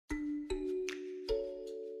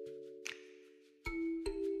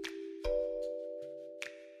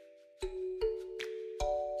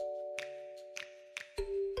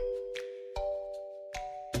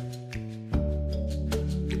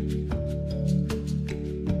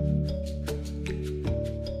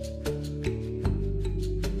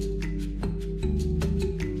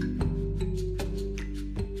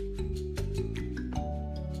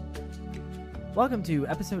Welcome to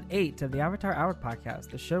episode 8 of the Avatar Hour podcast,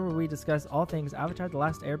 the show where we discuss all things Avatar: The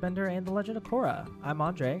Last Airbender and The Legend of Korra. I'm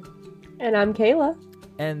Andre. And I'm Kayla.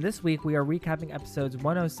 And this week we are recapping episodes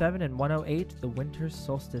 107 and 108, The Winter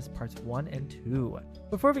Solstice parts 1 and 2.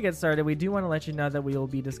 Before we get started, we do want to let you know that we will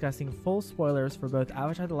be discussing full spoilers for both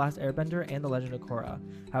Avatar: The Last Airbender and The Legend of Korra.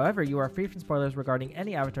 However, you are free from spoilers regarding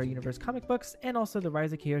any Avatar universe comic books and also the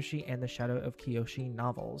Rise of Kyoshi and the Shadow of Kyoshi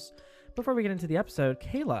novels. Before we get into the episode,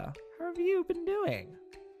 Kayla, how have you been doing?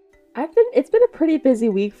 It's been a pretty busy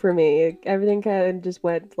week for me. Everything kind of just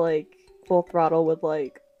went like full throttle with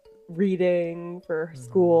like reading for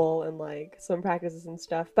school and like some practices and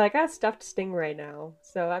stuff. But I got a stuffed stingray now,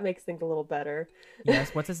 so that makes things a little better.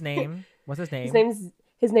 Yes, what's his name? His name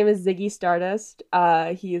is Ziggy Stardust.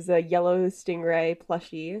 He is a yellow stingray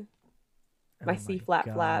plushie. My sea flap,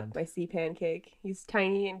 my sea pancake. He's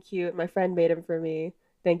tiny and cute. My friend made him for me.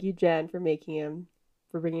 Thank you, Jen, for making him,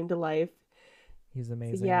 for bringing him to life. He's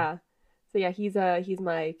amazing. So yeah, he's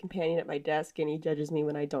my companion at my desk, and he judges me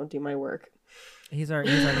when I don't do my work. He's our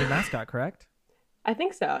new mascot, correct? I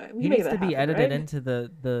think so. He needs to be edited into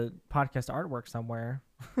the podcast artwork somewhere.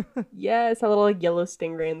 Yes, a little yellow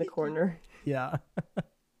stingray in the corner. Yeah.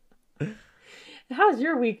 How's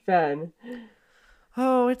your week been?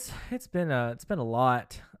 Oh, it's been a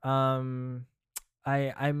lot. I'm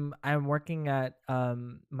working at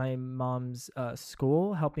my mom's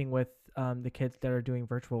school, helping with the kids that are doing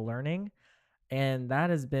virtual learning, and that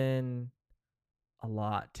has been a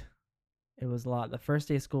lot. It was a lot. The first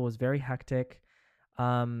day of school was very hectic.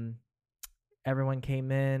 Everyone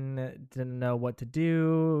came in, didn't know what to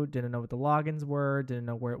do, didn't know what the logins were, didn't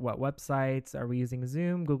know what websites. Are we using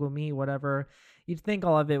Zoom, Google Meet, whatever? You'd think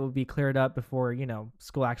all of it would be cleared up before,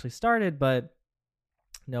 school actually started, but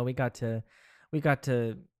no, we got to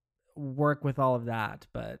work with all of that.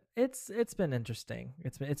 But it's been interesting.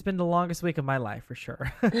 It's been the longest week of my life for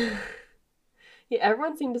sure. Yeah,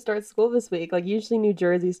 everyone seemed to start school this week. Like usually New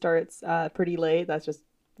Jersey starts pretty late. That's just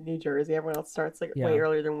New Jersey. Everyone else starts way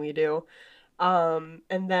earlier than we do. And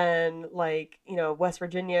then West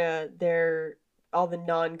Virginia, they're all the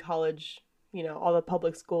non-college, all the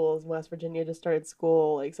public schools in West Virginia just started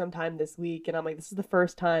school like sometime this week. And I'm like, this is the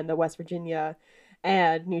first time that West Virginia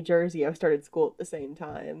and New Jersey have started school at the same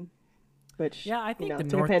time. Which, I think it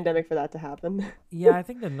took a pandemic for that to happen. Yeah, I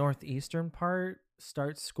think the northeastern part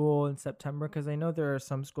starts school in September, because I know there are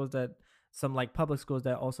some public schools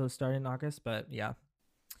that also start in August, but yeah.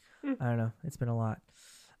 I don't know. It's been a lot.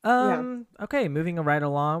 Okay, moving right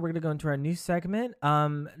along, we're going to go into our news segment.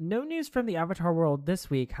 No news from the Avatar world this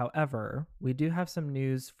week. However, we do have some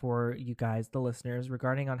news for you guys, the listeners,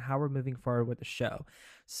 regarding on how we're moving forward with the show.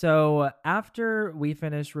 So after we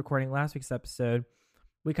finished recording last week's episode,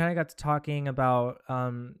 we kind of got to talking about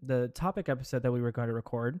the topic episode that we were going to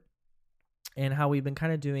record and how we've been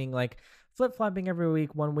kind of doing like flip-flopping every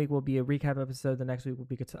week. One week will be a recap episode, the next week will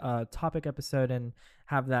be a topic episode, and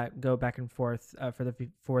have that go back and forth for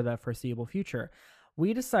the foreseeable future.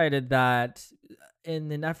 We decided that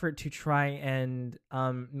in an effort to try and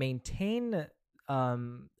maintain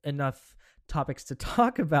enough topics to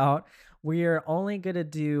talk about, we are only going to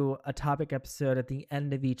do a topic episode at the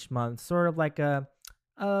end of each month, sort of like a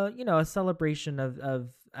celebration of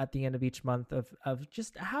at the end of each month of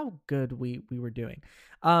just how good we were doing.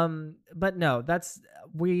 But no,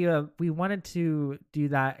 we wanted to do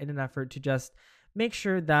that in an effort to just make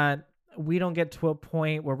sure that we don't get to a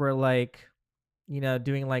point where we're like,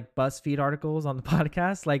 doing like BuzzFeed articles on the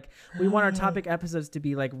podcast. Like we want our topic episodes to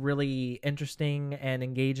be like really interesting and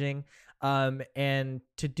engaging. And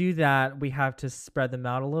to do that, we have to spread them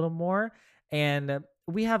out a little more. And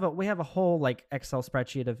we have a whole like Excel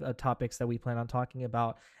spreadsheet of topics that we plan on talking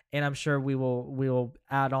about, and I'm sure we will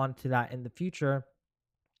add on to that in the future,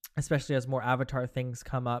 especially as more Avatar things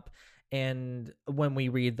come up, and when we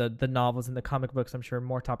read the novels and the comic books, I'm sure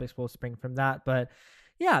more topics will spring from that. But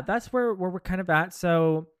yeah, that's where we're kind of at.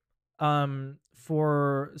 So I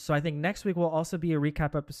think next week will also be a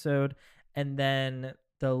recap episode, and then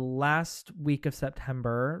the last week of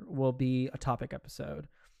September will be a topic episode.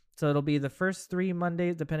 So it'll be the first 3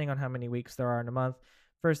 Mondays, depending on how many weeks there are in a month.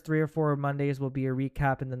 First 3 or 4 Mondays will be a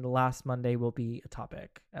recap, and then the last Monday will be a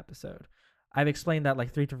topic episode. I've explained that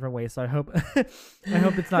like 3 different ways, so I hope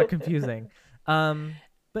it's not confusing.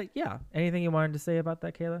 But yeah, anything you wanted to say about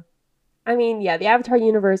that, Kayla? I mean, yeah, the Avatar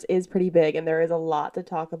universe is pretty big, and there is a lot to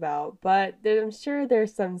talk about. But I'm sure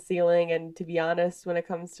there's some ceiling, and to be honest, when it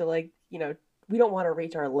comes to we don't want to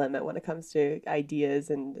reach our limit when it comes to ideas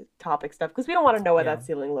and topic stuff, because we don't want to know what that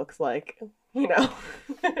ceiling looks like.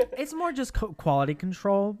 It's more just quality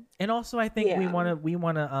control, and also I think we want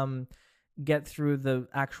to get through the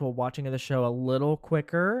actual watching of the show a little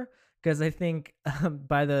quicker, because I think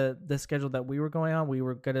by the schedule that we were going on, we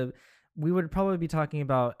would probably be talking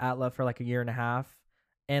about Atla for like a year and a half.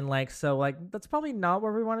 And like, so like, that's probably not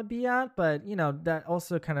where we want to be at, but that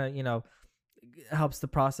also kind of, helps the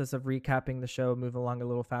process of recapping the show move along a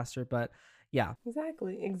little faster. But yeah.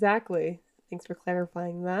 Exactly. Thanks for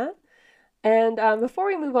clarifying that. And before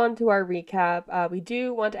we move on to our recap, we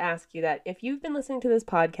do want to ask you that if you've been listening to this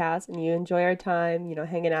podcast and you enjoy our time,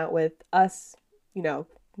 hanging out with us,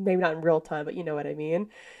 maybe not in real time, but you know what I mean.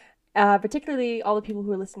 Particularly all the people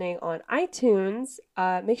who are listening on iTunes,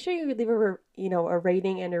 make sure you leave a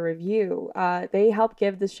rating and a review. They help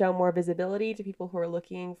give the show more visibility to people who are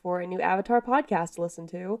looking for a new Avatar podcast to listen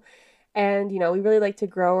to. And, we really like to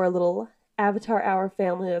grow our little Avatar Hour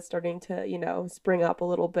family that's starting to, spring up a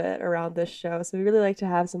little bit around this show. So we really like to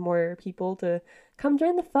have some more people to come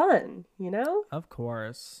join the fun. Of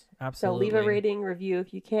course. So leave a rating, review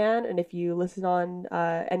if you can. And if you listen on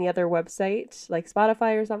any other website like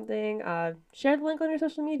Spotify or something, share the link on your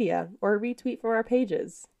social media or retweet from our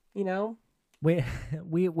pages.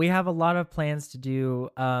 We have a lot of plans to do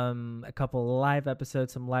a couple live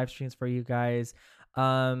episodes, some live streams for you guys.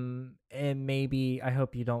 And maybe, I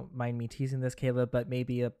hope you don't mind me teasing this, Kayla, but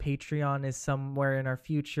maybe a Patreon is somewhere in our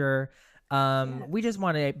future. Yes. We just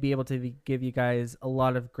want to be able to give you guys a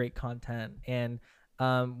lot of great content, and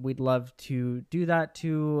we'd love to do that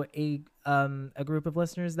to a group of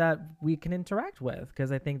listeners that we can interact with,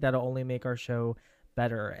 because I think that'll only make our show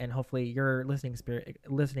better, and hopefully your listening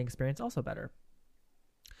experience also better.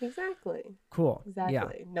 Exactly. Cool.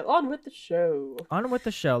 Exactly. Yeah. Now on with the show.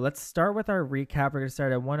 Let's start with our recap. We're going to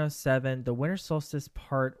start at 107, The Winter Solstice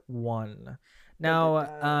Part 1.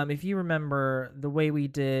 Now, if you remember the way we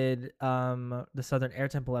did the Southern Air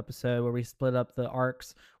Temple episode where we split up the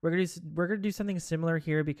arcs, we're gonna do something similar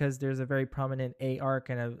here, because there's a very prominent A arc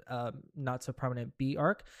and a not so prominent B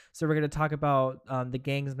arc. So we're gonna talk about the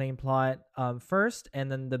gang's main plot first,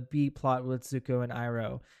 and then the B plot with Zuko and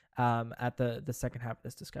Iroh at the second half of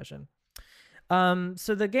this discussion.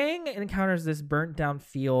 So the gang encounters this burnt down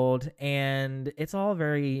field, and it's all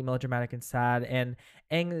very melodramatic and sad. And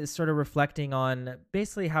Aang is sort of reflecting on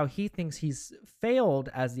basically how he thinks he's failed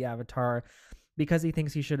as the Avatar because he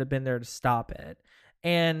thinks he should have been there to stop it.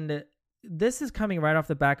 And this is coming right off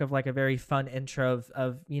the back of like a very fun intro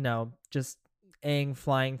of just Aang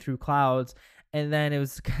flying through clouds. And then it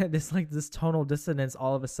was this tonal dissonance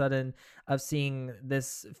all of a sudden of seeing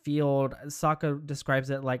this field. Sokka describes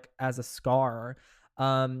it like as a scar,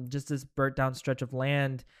 just this burnt down stretch of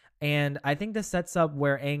land. And I think this sets up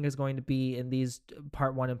where Aang is going to be in these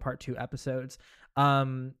part 1 and part 2 episodes,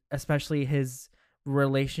 especially his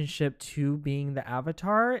relationship to being the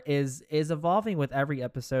Avatar is evolving with every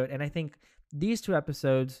episode. And I think these 2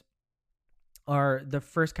 episodes are the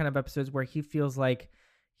first kind of episodes where he feels like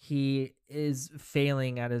he is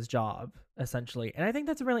failing at his job, essentially. And I think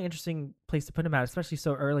that's a really interesting place to put him at, especially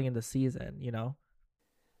so early in the season,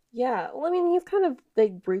 Yeah, well, I mean, he's kind of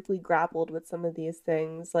like briefly grappled with some of these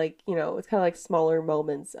things. Like, it's kind of like smaller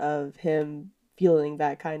moments of him feeling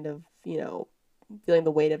that kind of, feeling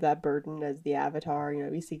the weight of that burden as the Avatar.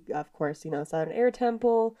 We see, of course, Southern Air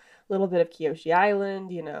Temple, a little bit of Kyoshi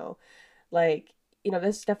Island, like,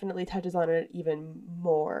 this definitely touches on it even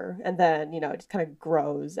more. And then, it just kind of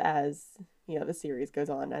grows as, the series goes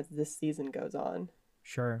on, as this season goes on.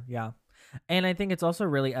 Sure, yeah. And I think it's also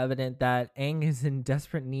really evident that Aang is in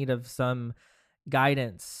desperate need of some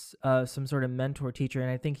guidance, some sort of mentor teacher.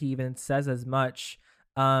 And I think he even says as much.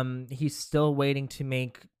 He's still waiting to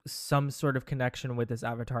make some sort of connection with this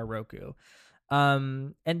Avatar Roku.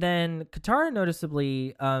 And then Katara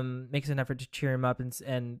noticeably makes an effort to cheer him up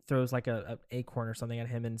and throws like a acorn or something at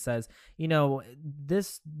him and says,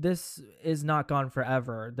 this is not gone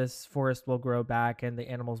forever. This forest will grow back and the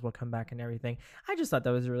animals will come back and everything. I just thought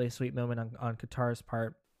that was a really sweet moment on Katara's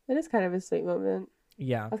part. It is kind of a sweet moment.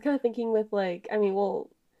 Yeah. I was kind of thinking with like, I mean, well,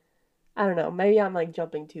 I don't know, maybe I'm like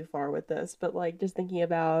jumping too far with this, but like just thinking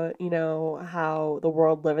about, how the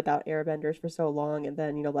world lived without airbenders for so long, and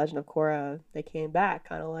then, Legend of Korra, they came back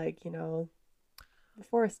kind of like, the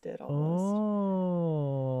forest did almost.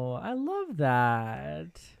 Oh, I love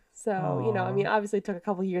that. So, I mean, obviously it took a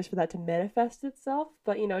couple years for that to manifest itself,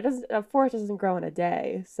 but, a forest doesn't grow in a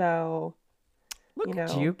day. So, look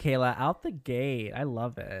at you, Kayla, out the gate. I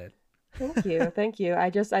love it. Thank you. I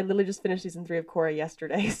literally just finished season 3 of Korra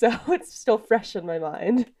yesterday, so it's still fresh in my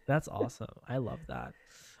mind. That's awesome. I love that.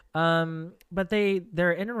 But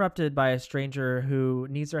they're interrupted by a stranger who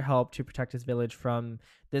needs their help to protect his village from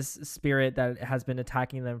this spirit that has been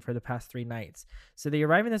attacking them for the past 3 nights. So they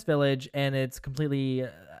arrive in this village and it's completely,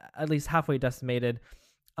 at least halfway decimated.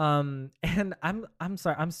 And I'm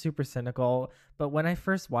sorry, I'm super cynical, but when I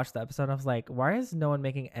first watched the episode, I was like, why is no one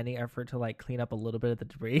making any effort to like clean up a little bit of the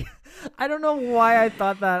debris? I don't know why I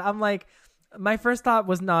thought that. I'm like, my first thought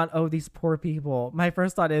was not, oh, these poor people. My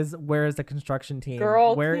first thought is, where is the construction team?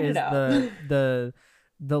 Girl, Where clean it is up.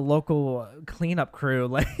 the local cleanup crew?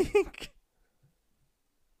 Like,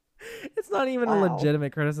 it's not even a Wow.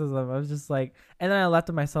 legitimate criticism. I was just like, and then I left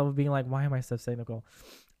to myself being like, why am I so cynical?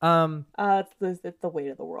 Um, It's the weight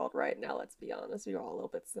of the world right now. Let's be honest. We're all a little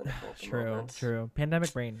bit cynical at the true, moment. true.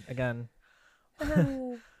 Pandemic brain again.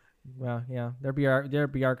 Well, yeah, their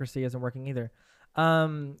bureaucracy isn't working either.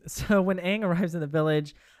 So when Aang arrives in the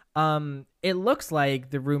village, it looks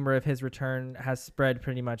like the rumor of his return has spread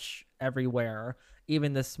pretty much everywhere,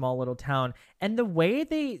 even this small little town. And the way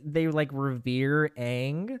they like revere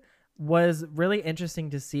Aang was really interesting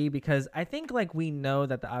to see, because I think like we know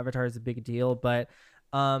that the Avatar is a big deal, but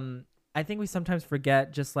um, I think we sometimes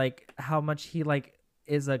forget just like how much he like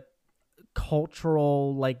is a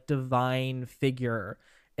cultural like divine figure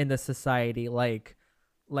in the society, like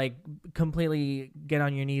completely get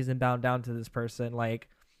on your knees and bow down to this person. Like,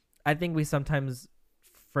 I think we sometimes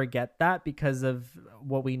forget that because of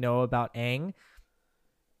what we know about Aang.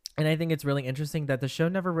 And I think it's really interesting that the show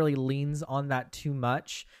never really leans on that too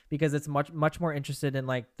much, because it's much more interested in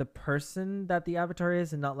like the person that the Avatar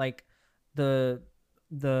is, and not like the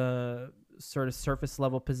the sort of surface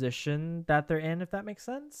level position that they're in, if that makes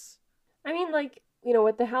sense. I mean, like,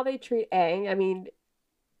 with how they treat Aang, I mean,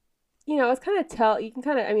 it's kind of tell, you can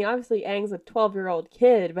kind of, I mean, obviously Aang's a 12-year-old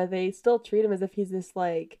kid, but they still treat him as if he's this,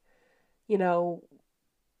 like, you know,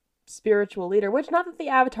 spiritual leader, which not that the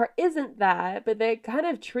Avatar isn't that, but they kind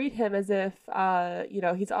of treat him as if,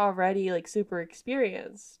 he's already, like, super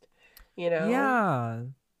experienced, you know? Yeah,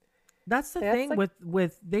 that's the That's thing like,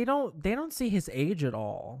 with they don't see his age at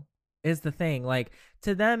all, is the thing. Like,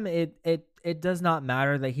 to them it does not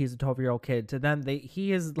matter that he's a 12-year-old kid. To them,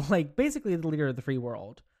 he is like basically the leader of the free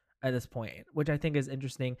world at this point, which I think is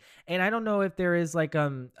interesting. And I don't know if there is like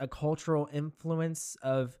a cultural influence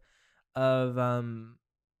of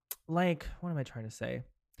like, what am I trying to say?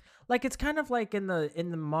 Like, it's kind of like in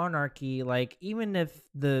the monarchy, like even if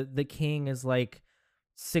the king is like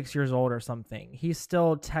 6 years old or something, he's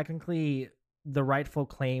still technically the rightful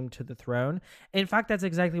claim to the throne. In fact, that's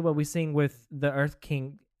exactly what we're seeing with the Earth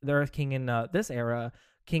King in this era.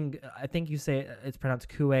 King, I think you say it's pronounced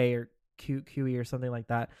Kue or Qe or something like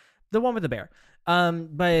that. The one with the bear.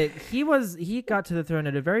 But he got to the throne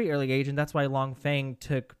at a very early age, and that's why Long Feng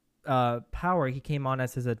took power. He came on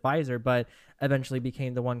as his advisor, but eventually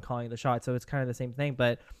became the one calling the shot. So it's kind of the same thing,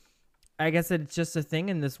 but I guess it's just a thing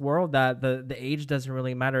in this world that the age doesn't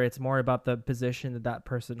really matter. It's more about the position that that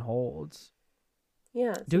person holds.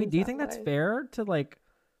 yeah, it Do seems do you that think that's way. fair to like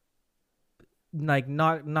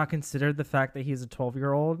not consider the fact that he's a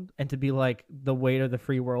 12-year-old, and to be like the weight of the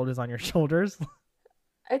free world is on your shoulders?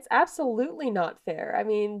 It's absolutely not fair. I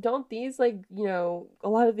mean, don't these, like, a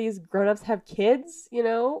lot of these grown-ups have kids,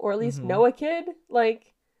 or at least Mhm. know a kid?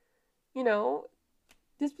 Like, you know,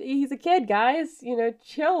 just he's a kid, guys.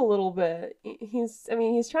 Chill a little bit. I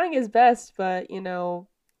mean, he's trying his best, but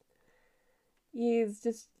he's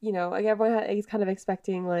just, like he's kind of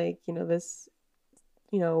expecting, like, this,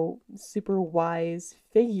 super wise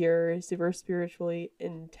figure, super spiritually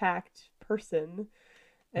intact person,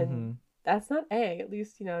 and Mhm. that's not A, at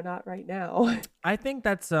least, not right now. I think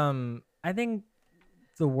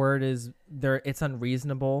the word is there, it's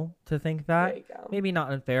unreasonable to think There that. you go. Maybe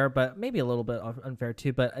not unfair, but maybe a little bit unfair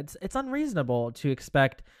too, but it's unreasonable to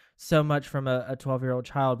expect so much from a 12-year-old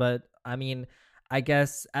child. But I mean, I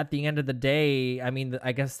guess at the end of the day, I mean,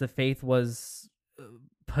 I guess the faith was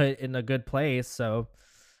put in a good place. So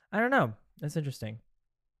I don't know. That's interesting.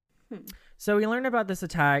 Hmm. So we learned about this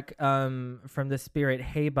attack from the spirit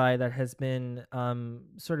Heibai that has been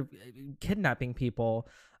sort of kidnapping people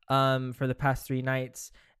for the past 3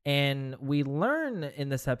 nights. And we learn in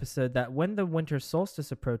this episode that when the winter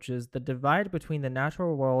solstice approaches, the divide between the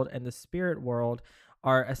natural world and the spirit world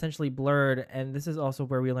are essentially blurred. And this is also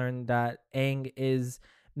where we learn that Aang is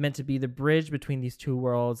meant to be the bridge between these two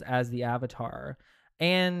worlds as the Avatar.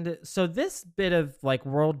 And so this bit of like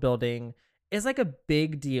world building is like a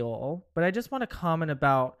big deal, but I just want to comment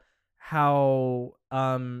about how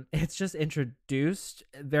it's just introduced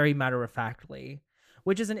very matter of factly.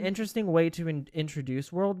 which is an interesting way to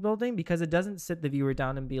introduce world building, because it doesn't sit the viewer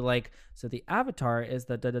down and be like, so the avatar is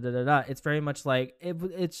the da da da da da. It's very much like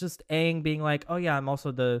it's just Aang being like, oh yeah, I'm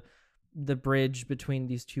also the bridge between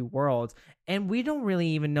these two worlds, and we don't really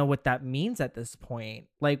even know what that means at this point.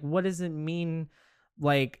 Like, what does it mean?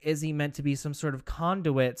 Like, is he meant to be some sort of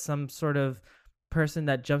conduit, some sort of person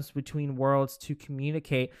that jumps between worlds to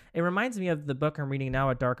communicate? It reminds me of the book I'm reading now,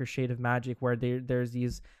 A Darker Shade of Magic, where there's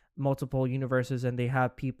these multiple universes, and they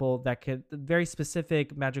have people that can, very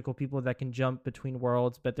specific magical people that can jump between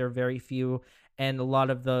worlds, but they're very few, and a lot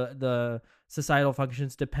of the societal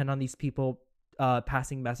functions depend on these people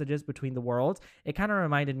passing messages between the worlds. It kind of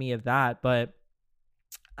reminded me of that, but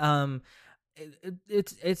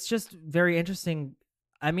it's just very interesting.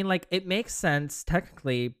 I mean, like, it makes sense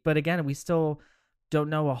technically, but again, we still don't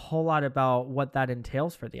know a whole lot about what that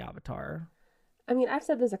entails for the Avatar. I mean, I've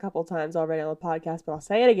said this a couple times already on the podcast, but I'll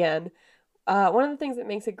say it again. One of the things that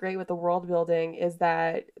makes it great with the world building is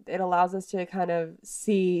that it allows us to kind of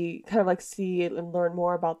see and learn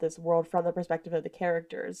more about this world from the perspective of the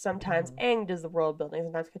characters. Sometimes Aang does the world building,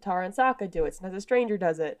 sometimes Katara and Sokka do it, sometimes a stranger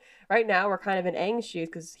does it. Right now, we're kind of in Aang's shoes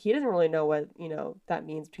because he doesn't really know what, that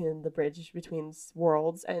means between the bridge between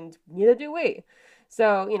worlds, and neither do we.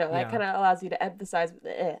 So, that kind of allows you to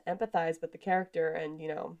empathize with the character, and,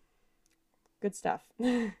 good stuff.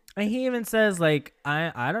 And he even says, like,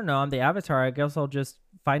 I don't know, I'm the Avatar, I guess I'll just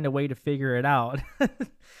find a way to figure it out.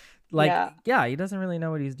 Like, yeah, he doesn't really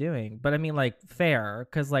know what he's doing. But I mean, like, fair,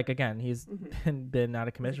 because, like, again, he's been out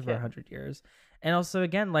of commission for 100 years. And also,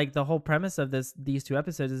 again, like, the whole premise of these two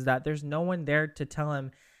episodes is that there's no one there to tell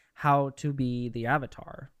him how to be the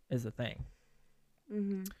Avatar, is the thing.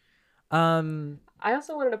 I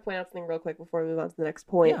also wanted to point out something real quick before we move on to the next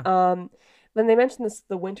point. Yeah. When they mentioned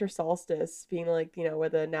the winter solstice being like, where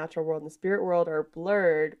the natural world and the spirit world are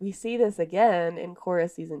blurred, we see this again in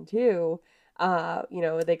Korra season 2. They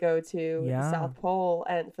go to the South Pole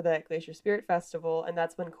and for the Glacier Spirit Festival, and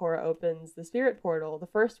that's when Korra opens the spirit portal, the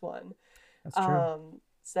first one. That's true.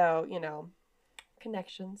 So,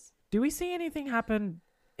 connections. Do we see anything happen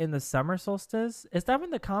in the summer solstice? Is that when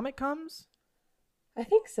the comet comes? I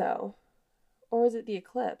think so. Or is it the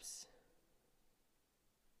eclipse?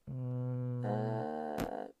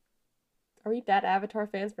 Are we bad Avatar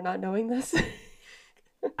fans for not knowing this?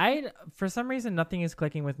 For some reason, nothing is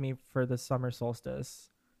clicking with me for the summer solstice.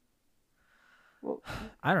 Well,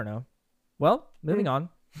 I don't know. Well, moving on.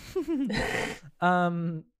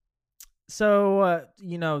 So,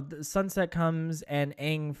 the sunset comes and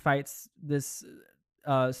Aang fights this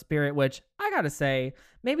spirit, which I gotta say,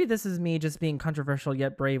 maybe this is me just being controversial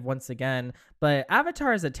yet brave once again, but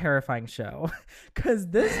Avatar is a terrifying show because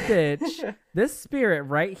this bitch, this spirit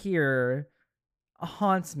right here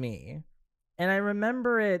haunts me, and I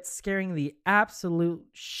remember it scaring the absolute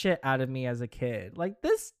shit out of me as a kid. Like,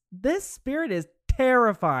 this spirit is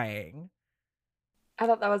terrifying. I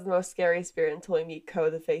thought that was the most scary spirit until we meet Ko,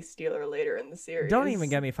 the face stealer, later in the series. Don't even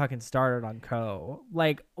get me fucking started on Ko.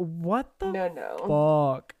 Like, what the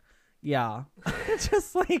fuck? Yeah.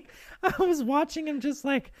 Just like, I was watching him just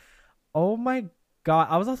like, oh my God.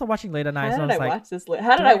 I was also watching late at night. How did I watch this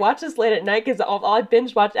late at night? Because I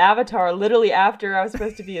binge watched Avatar literally after I was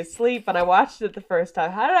supposed to be asleep, and I watched it the first time.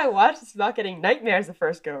 How did I watch this without getting nightmares the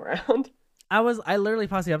first go around? I literally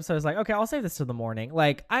paused the episode. I was like, okay, I'll save this till the morning.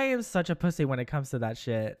 Like, I am such a pussy when it comes to that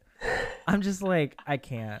shit. I'm just like, I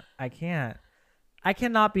cannot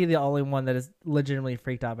be the only one that is legitimately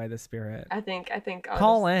freaked out by this spirit. I think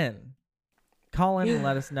call in and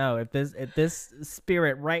let us know if this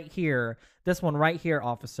spirit right here, this one right here,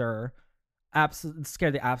 officer,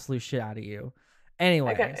 scared the absolute shit out of you.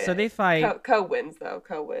 Anyway, so they fight. Ko wins though.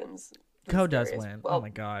 Ko wins. Ko does win. Well, oh my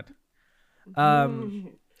God.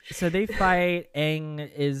 So they fight.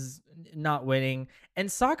 Aang is not winning, and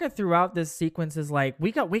Sokka throughout this sequence is like,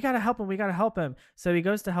 we gotta help him. So he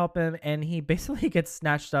goes to help him, and he basically gets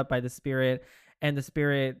snatched up by the spirit, and the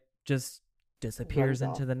spirit just disappears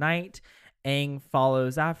into the night. Aang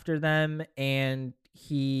follows after them, and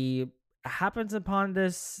he happens upon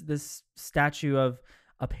this statue of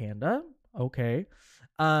a panda. Okay.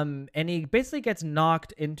 And he basically gets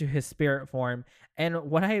knocked into his spirit form. And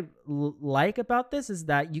what I like about this is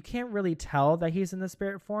that you can't really tell that he's in the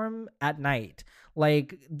spirit form at night.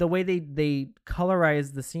 Like, the way they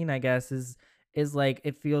colorize the scene, I guess, is like,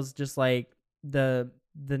 it feels just like the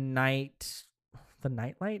night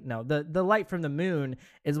light. No, the light from the moon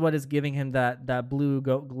is what is giving him that blue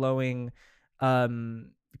glowing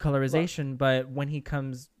colorization. But when he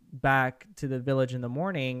comes back to the village in the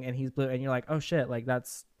morning and he's blue, and you're like, oh shit, like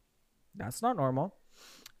that's not normal.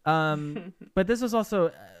 But this was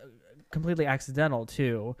also completely accidental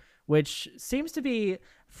too, which seems to be,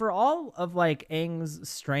 for all of like Aang's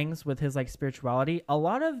strengths with his like spirituality, a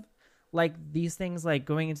lot of like these things like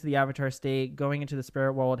going into the avatar state, going into the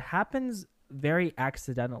spirit world happens very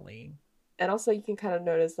accidentally. And also you can kind of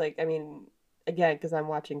notice, like, I mean, again, because I'm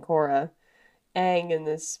watching Korra, Aang in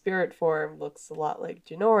this spirit form looks a lot like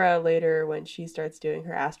Jinora later when she starts doing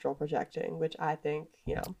her astral projecting, which I think,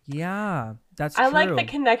 Yeah, that's I like the true.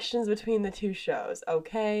 connections between the two shows.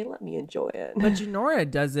 Okay, let me enjoy it. But Jinora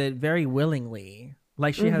does it very willingly.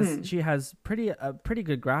 Like Mm-hmm. she has a pretty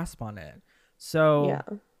good grasp on it. So Yeah.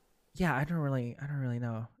 yeah, I don't really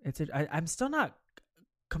know. I'm still not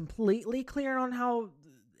completely clear on how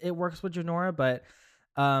it works with Jinora, but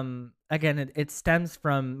again, it stems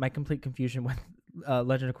from my complete confusion with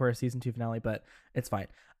Legend of Korra season 2 finale, but it's fine.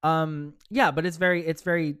 Yeah, but it's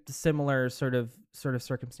very similar sort of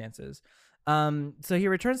circumstances. So he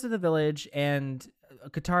returns to the village, and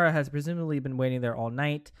Katara has presumably been waiting there all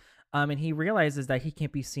night. And he realizes that he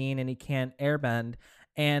can't be seen and he can't airbend.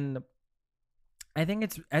 And I think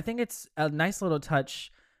it's a nice little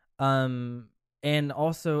touch, um, and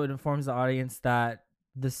also it informs the audience that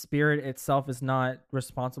the spirit itself is not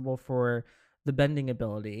responsible for the bending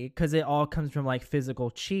ability, because it all comes from like physical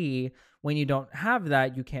chi. When you don't have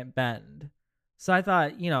that, you can't bend. So I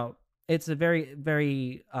thought, it's a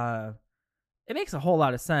very it makes a whole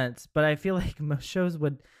lot of sense, but I feel like most shows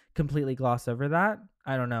would completely gloss over that.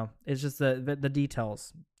 I don't know. It's just the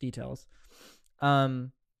details.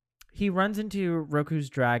 Um, he runs into Roku's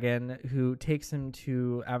dragon, who takes him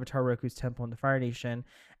to Avatar Roku's temple in the Fire Nation.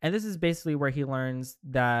 And this is basically where he learns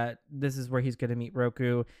that this is where he's going to meet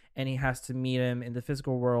Roku, and he has to meet him in the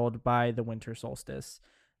physical world by the winter solstice.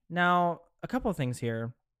 Now, a couple of things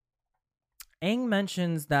here. Aang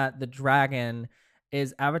mentions that the dragon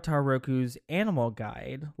is Avatar Roku's animal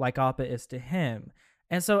guide, like Appa is to him.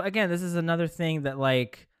 And so, again, this is another thing that,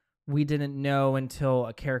 like, we didn't know until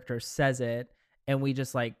a character says it, and we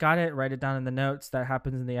just like got it, write it down in the notes. That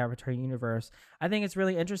happens in the Avatar universe. I think it's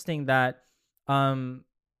really interesting that um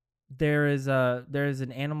there is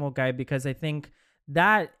an animal guide, because I think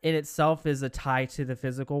that in itself is a tie to the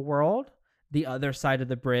physical world, the other side of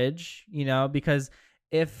the bridge, because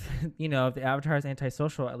if if the Avatar is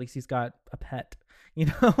antisocial, at least he's got a pet,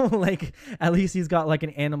 like at least he's got like an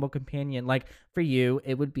animal companion. Like for you,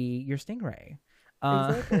 it would be your stingray.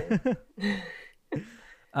 uh Exactly.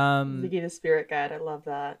 um Ziggy the spirit guide. I love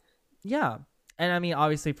that. Yeah. And I mean,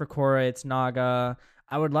 obviously for Korra, it's Naga.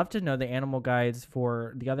 I would love to know the animal guides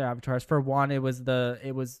for the other avatars. For Wan,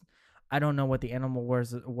 I don't know what the animal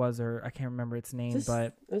was, or I can't remember its name,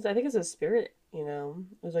 but I think it's a spirit. It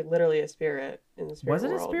was like literally a spirit in the was spirit it a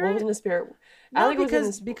world. What was spirit? in the spirit? I No, think it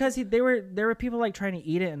was in because there were people like trying to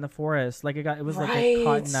eat it in the forest. Like it was like a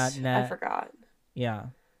caught in that right. I net. forgot. Yeah.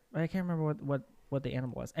 I can't remember what the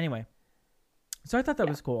animal was. Anyway, so I thought that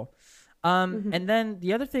Yeah. was cool. Mm-hmm. And then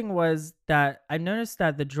the other thing was that I noticed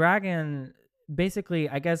that the dragon basically,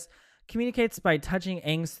 I guess, communicates by touching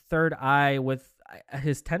Aang's third eye with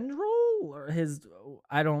his tendril, or his,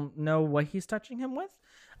 I don't know what he's touching him with.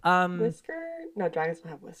 Whisker? No, dragons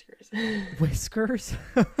don't have whiskers. Whiskers.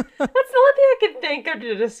 That's the only thing I can think of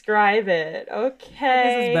to describe it. I guess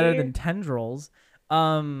it's better Okay. than tendrils.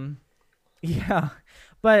 Yeah,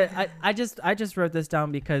 but I just wrote this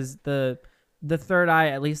down because the third eye,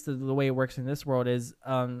 at least the way it works in this world, is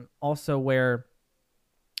also where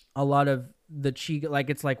a lot of the chi, like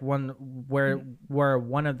it's like one where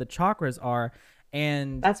one of the chakras are.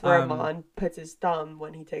 And That's where Amon puts his thumb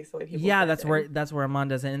when he takes away people's yeah, bending. that's where Amon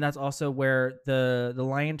does it, and that's also where the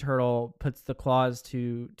lion turtle puts the claws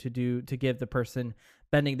to give the person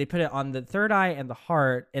bending. They put it on the third eye and the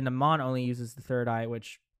heart, and Amon only uses the third eye,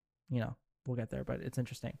 which we'll get there, but it's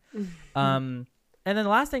interesting. And then the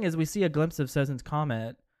last thing is we see a glimpse of Sozin's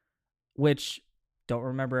comet, which don't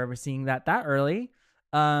remember ever seeing that early.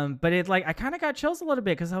 But it, like, I kind of got chills a little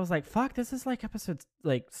bit, because I was like, fuck, this is like episode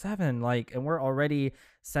like 7, like, and we're already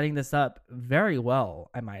setting this up very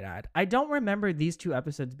well, I might add. I don't remember these 2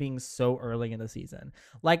 episodes being so early in the season.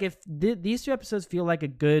 Like, if these 2 episodes feel like a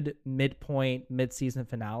good midpoint mid-season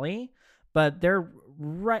finale, but they're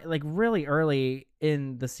right, like, really early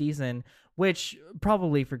in the season, which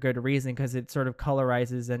probably for good reason, because it sort of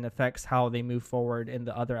colorizes and affects how they move forward in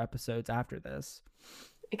the other episodes after this.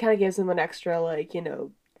 It kind of gives them an extra, like,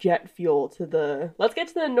 jet fuel to let's get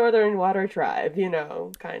to the Northern Water Tribe,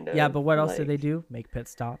 kind Yeah, of. but what else do they Like, do? Make pit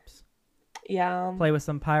stops, yeah. play with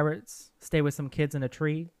some pirates, stay with some kids in a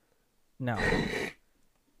tree. No.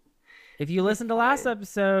 If you listen to last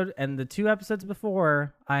episode and the 2 episodes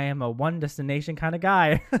before, I am a one destination kind of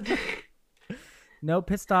guy. No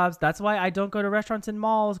pit stops. That's why I don't go to restaurants in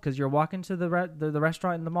malls, because you're walking to the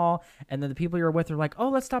restaurant in the mall, and then the people you're with are like, oh,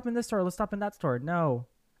 let's stop in this store. Let's stop in that store. No.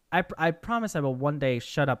 I promise I will one day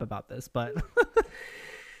shut up about this, but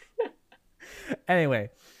anyway.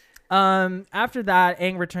 After that,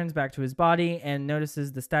 Aang returns back to his body and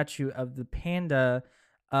notices the statue of the panda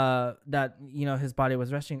that his body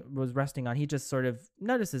was resting on. He just sort of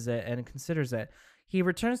notices it and considers it. He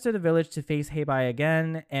returns to the village to face Heibai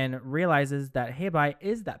again and realizes that Heibai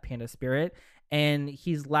is that panda spirit, and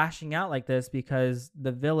he's lashing out like this because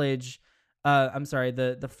the village,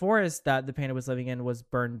 the forest that the panda was living in was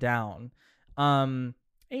burned down.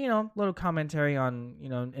 Little commentary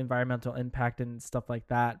on, environmental impact and stuff like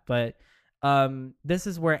that. But this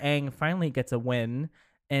is where Aang finally gets a win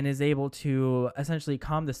and is able to essentially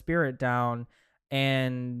calm the spirit down.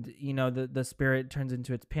 And, the spirit turns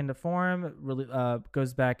into its panda form, really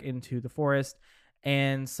goes back into the forest,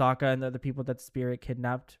 and Sokka and the other people that the spirit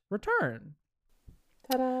kidnapped return.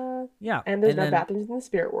 Ta-da! Yeah. And there's no bathrooms in the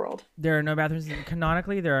spirit world. There are no bathrooms.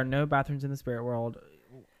 Canonically, there are no bathrooms in the spirit world.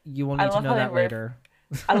 You will need to know that later.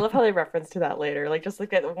 I love how they reference to that later. Like, just like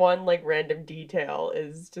that one like random detail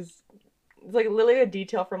is just, it's like literally a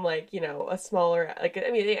detail from like, a smaller, like,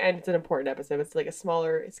 I mean, and it's an important episode. It's like a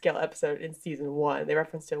smaller scale episode in season 1. They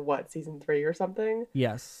reference to season 3 or something.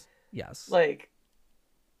 Yes. Like,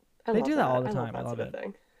 they do that all the time. I love it.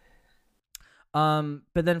 Thing.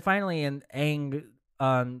 But then finally, and Aang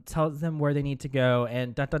tells them where they need to go,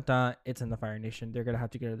 and it's in the Fire Nation. They're gonna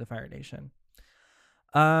have to go to the Fire Nation.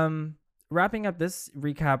 Wrapping up this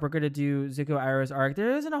recap, we're going to do Zuko Iroh's arc.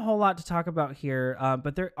 There isn't a whole lot to talk about here,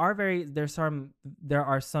 but there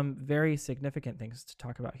are some very significant things to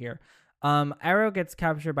talk about here. Iroh gets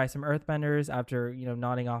captured by some earthbenders after,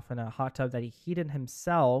 nodding off in a hot tub that he heated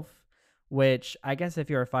himself, which I guess if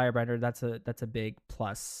you're a firebender, that's a big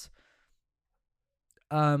plus.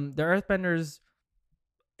 The earthbenders,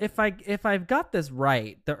 if I've got this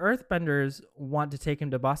right, the earthbenders want to take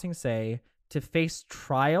him to Ba Sing Se to face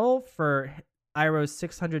trial for Iroh's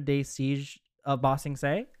 600-day siege of Ba Sing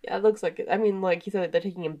Se. Yeah, it looks like it. I mean, like he said, they're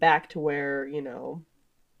taking him back to where, where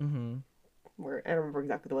I don't remember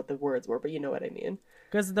exactly what the words were, but you know what I mean.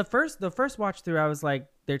 Because the first watch through, I was like,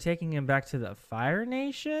 they're taking him back to the Fire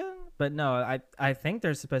Nation, but no, I think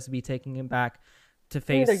they're supposed to be taking him back to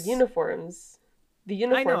face. Their uniforms. The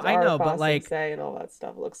uniforms I know, are but like, and all that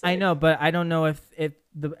stuff looks like. I know, but I don't know if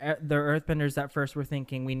the earthbenders at first were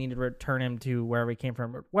thinking we need to return him to where we came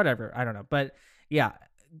from or whatever. I don't know. But yeah,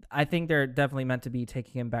 I think they're definitely meant to be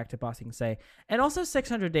taking him back to Ba Sing Se. And also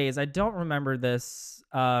 600 days. I don't remember this.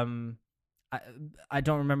 I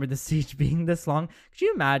don't remember the siege being this long. Could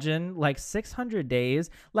you imagine like 600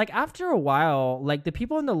 days? Like after a while, like the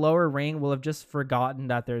people in the lower ring will have just forgotten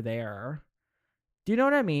that they're there. Do you know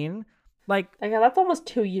what I mean? Like, yeah, that's almost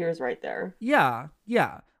 2 years right there. Yeah.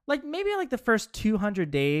 Like maybe like the first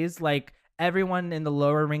 200 days, like everyone in the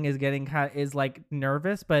lower ring is like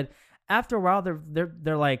nervous, but after a while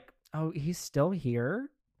they're like, oh, he's still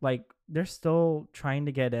here. Like they're still trying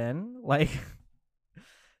to get in. Like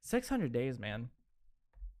 600 days, man.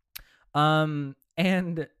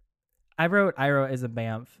 And I wrote Iroh is a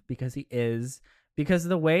Bamf because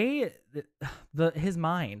the way his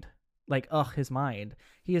mind. Like, his mind.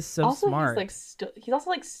 He is so also, smart. He's also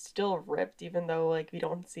like still ripped, even though like we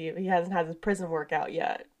don't see it. He hasn't had his prison workout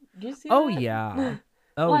yet. Do you see that? Yeah.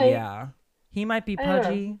 Yeah. He might be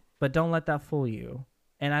pudgy, but don't let that fool you.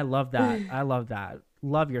 And I love that. I love that.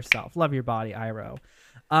 Love yourself. Love your body, Iroh.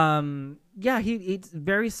 Yeah, he's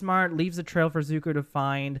very smart, leaves a trail for Zuko to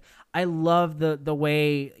find. I love the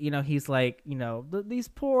way, he's like, these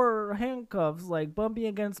poor handcuffs like bumping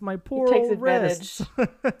against my poor old wrists.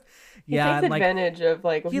 Yeah, he takes advantage of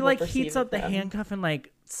like he like heats up the handcuff and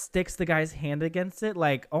like sticks the guy's hand against it.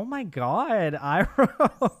 Like, oh my god,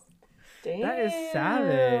 Iroh. Damn. That is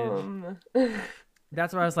savage.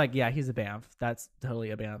 That's where I was like, yeah, he's a Bamf. That's totally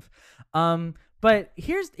a Bamf. But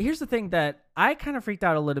here's the thing that I kind of freaked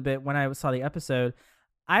out a little bit when I saw the episode.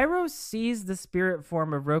 Iroh sees the spirit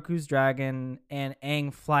form of Roku's dragon and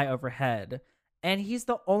Aang fly overhead, and he's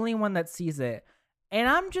the only one that sees it. And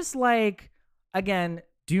I'm just like, again,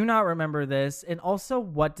 do not remember this. And also,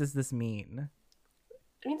 what does this mean?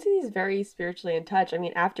 I mean, he's very spiritually in touch. I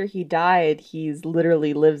mean, after he died, he's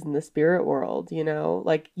literally lives in the spirit world,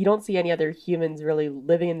 Like, you don't see any other humans really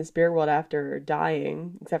living in the spirit world after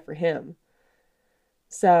dying, except for him.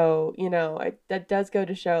 So, that does go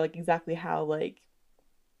to show, like, exactly how, like,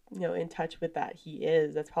 in touch with that he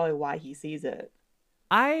is. That's probably why he sees it.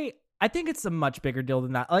 I think it's a much bigger deal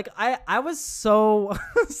than that. Like, I was so,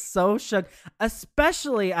 so shook,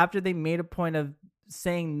 especially after they made a point of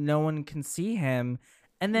saying no one can see him,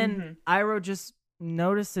 and then Mm-hmm. Iroh just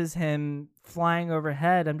notices him flying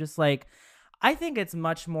overhead. I'm just like, I think it's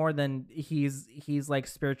much more than he's like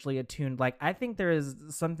spiritually attuned. Like, I think there is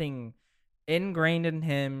something ingrained in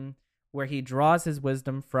him where he draws his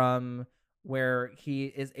wisdom from, where he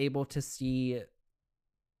is able to see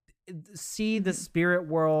the Mm-hmm. spirit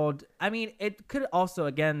world. I mean, it could also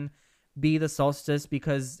again be the solstice,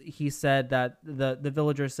 because he said that the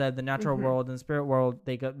villager said the natural Mm-hmm. world and spirit world,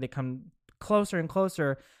 they come closer and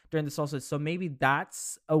closer during the solstice. So maybe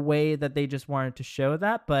that's a way that they just wanted to show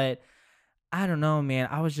that. But I don't know, man.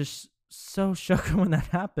 I was just so shook when that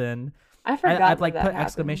happened. I I've forgot that like that put happened.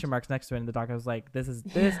 exclamation marks next to it in the doc. I was like, this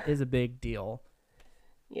Yeah. is a big deal.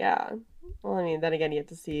 Yeah. Well, I mean, then again, you have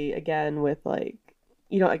to see again with like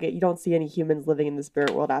you don't again, you don't see any humans living in the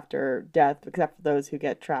spirit world after death, except for those who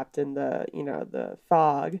get trapped in the the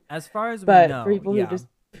fog. As far as we But for know, yeah.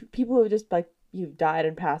 people who just like you've died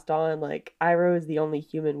and passed on, like Iroh is the only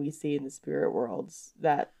human we see in the spirit worlds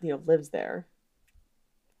that lives there.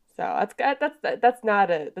 So that's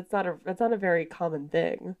not a very common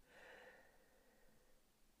thing.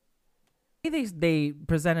 They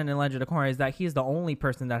presented in Legend of Korra is that he's the only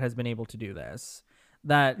person that has been able to do this.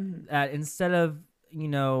 That Mm-hmm. instead of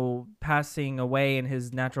passing away in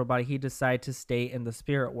his natural body, he decided to stay in the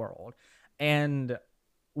spirit world, and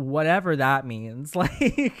whatever that means,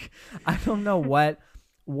 like I don't know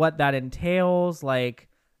what that entails. Like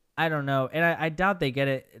I don't know, and I doubt they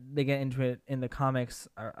get into it in the comics.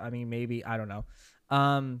 Or, I mean, maybe I don't know.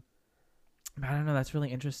 Um, but I don't know. That's really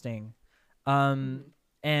interesting. Um, Mm-hmm.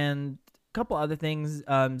 and a couple other things.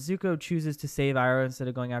 Zuko chooses to save Iroh instead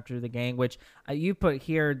of going after the gang, which you put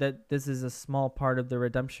here that this is a small part of the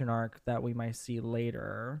redemption arc that we might see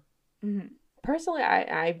later. Mm-hmm. Personally,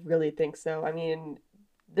 I really think so. I mean,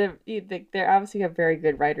 they're obviously have very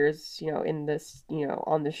good writers, in this,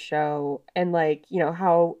 on the show, and like,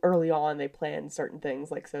 how early on they plan certain things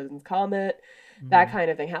like Sozin's Comet, that Mm-hmm. kind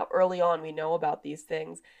of thing. How early on we know about these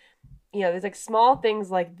things. There's like small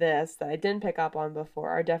things like this that I didn't pick up on before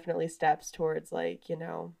are definitely steps towards like,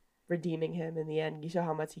 redeeming him in the end. You show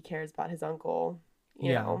how much he cares about his uncle,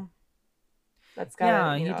 you Yeah, know. That's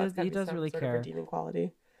gotta, yeah, that's gotta he be does some really sort of care. redeeming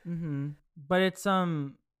quality. Mm-hmm. But it's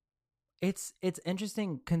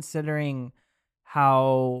interesting considering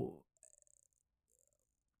how,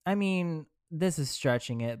 I mean, this is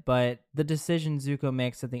stretching it, but the decision Zuko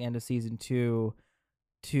makes at the end of season 2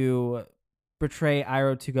 to betray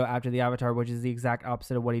Iroh to go after the Avatar, which is the exact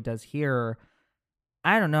opposite of what he does here.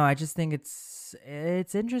 I don't know. I just think it's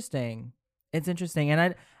interesting. It's interesting,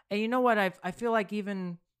 and you know what? I feel like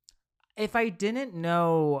even if I didn't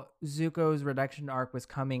know Zuko's redemption arc was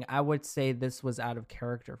coming, I would say this was out of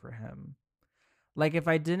character for him. Like if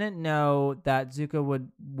I didn't know that Zuko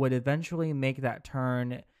would eventually make that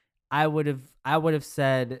turn, I would have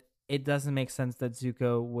said it doesn't make sense that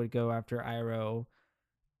Zuko would go after Iroh.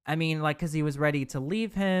 I mean, like, because he was ready to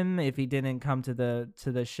leave him if he didn't come to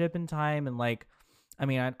the ship in time, and like, I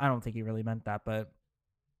mean, I don't think he really meant that, but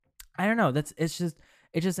I don't know. It's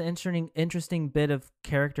just an interesting bit of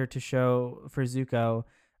character to show for Zuko.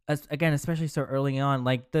 Again, especially so early on,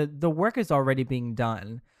 like the work is already being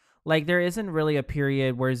done. Like there isn't really a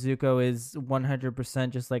period where Zuko is 100%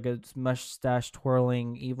 just like a mustache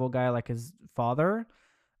twirling evil guy like his father.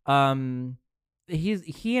 Um, he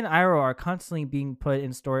and Iroh are constantly being put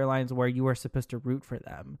in storylines where you are supposed to root for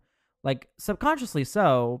them, like subconsciously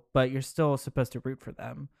so, but you're still supposed to root for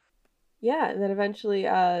them. Yeah, and then eventually,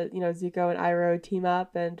 Zuko and Iroh team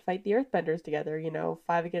up and fight the Earthbenders together.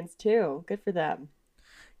 5 against 2. Good for them.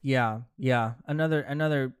 Yeah, yeah.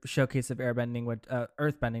 Another showcase of airbending, which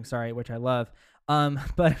earthbending, sorry, which I love.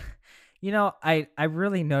 But I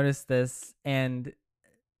really noticed this, and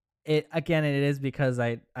it is because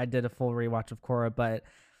I did a full rewatch of Korra, but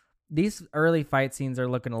these early fight scenes are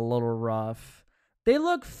looking a little rough. They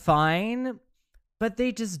look fine, but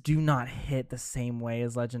they just do not hit the same way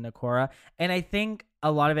as Legend of Korra. And I think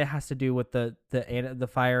a lot of it has to do with the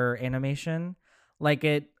fire animation. Like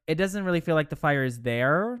it doesn't really feel like the fire is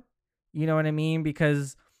there. You know what I mean?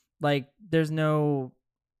 Because like there's no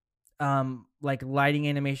like lighting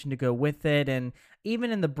animation to go with it, and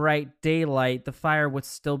even in the bright daylight the fire would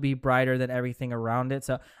still be brighter than everything around it.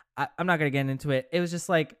 So I'm not gonna get into it. It was just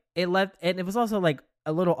like it left, and it was also like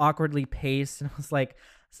a little awkwardly paced, and I was like,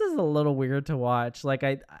 this is a little weird to watch. Like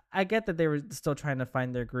I get that they were still trying to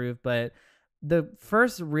find their groove, but the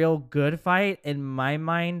first real good fight in my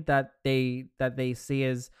mind that they see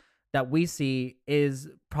is that we see is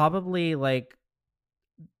probably like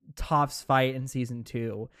Toph's fight in season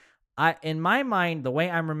 2. In my mind, the way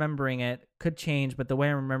I'm remembering it could change, but the way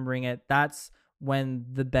I'm remembering it, that's when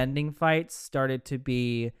the bending fights started to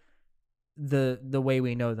be the way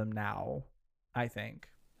we know them now, I think.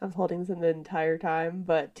 I was holding this in the entire time,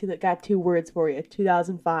 but got two words for you: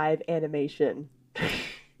 2005 animation.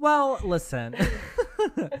 Well, listen.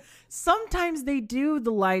 Sometimes they do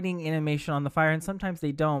the lighting animation on the fire and sometimes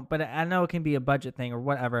they don't, but I know it can be a budget thing or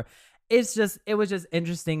whatever. It was just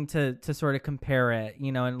interesting to sort of compare it,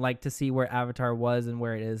 and like to see where Avatar was and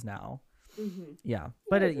where it is now. Mm-hmm. Yeah.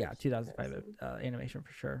 But 2005 animation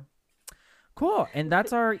for sure. Cool. And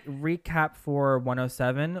that's our recap for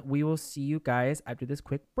 107. We will see you guys after this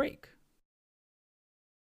quick break.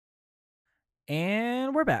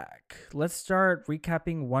 And we're back. Let's start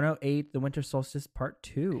recapping 108, The Winter Solstice Part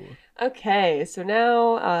 2. Okay, so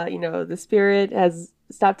now, the spirit has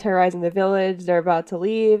stopped terrorizing the village. They're about to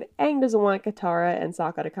leave. Aang doesn't want Katara and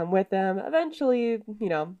Sokka to come with them. Eventually,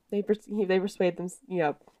 they persuade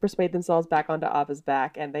themselves back onto Appa's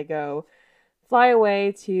back, and they fly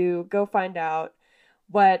away to go find out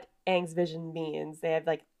what Aang's vision means. They have,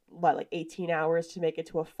 18 hours to make it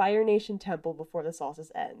to a Fire Nation temple before the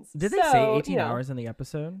solstice ends. Did they say 18 hours in the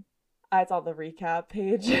episode? It's on the recap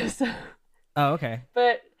page. So. Oh, okay.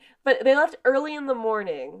 But they left early in the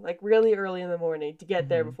morning, like really early in the morning, to get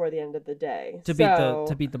there before the end of the day. To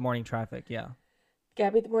beat the morning traffic, yeah.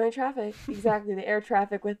 Gotta beat the morning traffic. Exactly, the air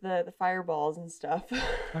traffic with the fireballs and stuff.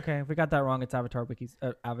 Okay, if we got that wrong, it's Avatar Wiki's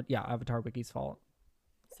Avatar Wiki's fault.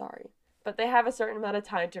 Sorry. But they have a certain amount of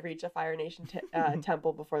time to reach a Fire Nation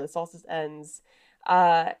temple before the solstice ends.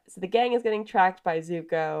 So the gang is getting tracked by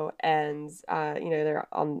Zuko, and they're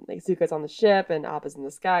on Zuko's on the ship, and Appa's in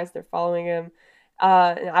the sky, so they're following him.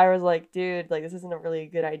 And I was like, dude, this isn't a really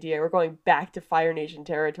good idea. We're going back to Fire Nation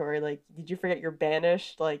territory. Did you forget you're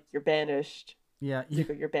banished? You're banished. Yeah,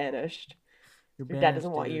 Zuko, you're banished. Your banished, dad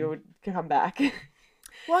doesn't want you to come back.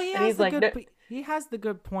 Well, he has the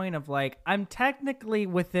good point of I'm technically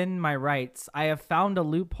within my rights. I have found a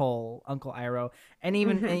loophole, Uncle Iroh, and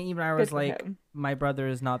even Iroh's my brother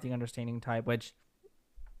is not the understanding type, which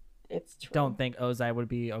it's true. Don't think Ozai would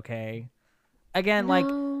be okay. Again,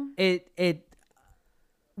 it.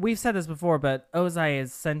 We've said this before, but Ozai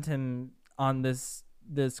has sent him on this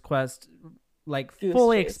quest,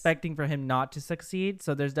 fully expecting for him not to succeed.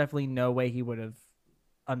 So there's definitely no way he would have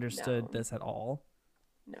understood this at all.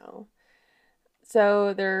 No.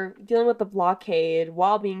 So they're dealing with the blockade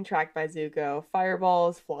while being tracked by Zuko.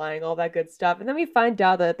 Fireballs flying, all that good stuff. And then we find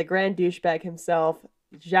out that the grand douchebag himself,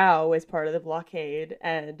 Zhao, is part of the blockade.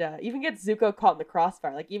 And even gets Zuko caught in the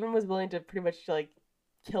crossfire. Even was willing to pretty much,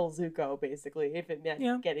 kill Zuko, basically. If it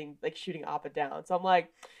meant shooting Appa down. So I'm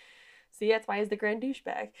like, see, that's why he's the grand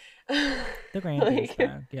douchebag. The grand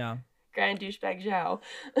douchebag, yeah. Grand douchebag Zhao.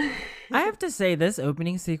 I have to say, this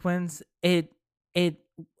opening sequence, it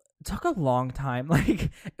took a long time.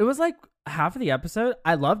 It was half of the episode.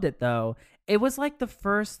 I loved it though. It was the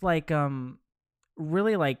first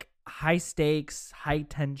really high stakes, high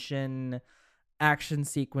tension action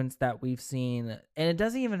sequence that we've seen, and it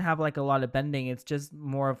doesn't even have a lot of bending. It's just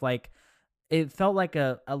more of it felt like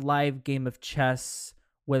a live game of chess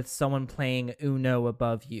with someone playing Uno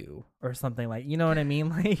above you or something, you know what I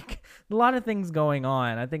mean? A lot of things going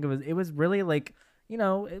on. I think it was really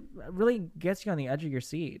it really gets you on the edge of your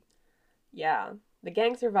seat. Yeah, the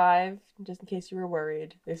gang survive. Just in case you were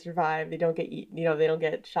worried, they survive. They don't get they don't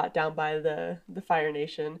get shot down by the Fire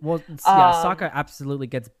Nation. Well, yeah, Sokka absolutely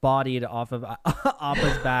gets bodied off of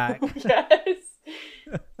Appa's back. Yes,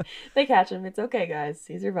 they catch him. It's okay, guys.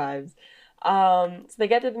 He survives. So they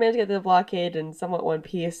manage to get to the blockade in somewhat one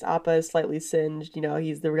piece. Appa is slightly singed.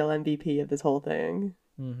 He's the real MVP of this whole thing.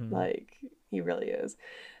 Mm-hmm. He really is.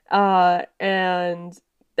 And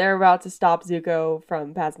they're about to stop Zuko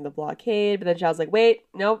from passing the blockade, but then Zhao's like, wait,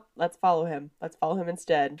 nope, let's follow him. Let's follow him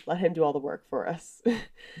instead. Let him do all the work for us.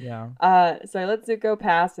 Yeah. So I let Zuko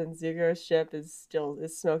pass, and Zuko's ship is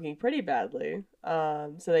smoking pretty badly.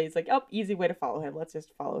 So he's like, oh, easy way to follow him. Let's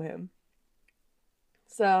just follow him.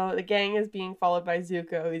 So the gang is being followed by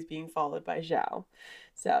Zuko, who's being followed by Zhao.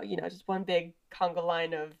 So, just one big conga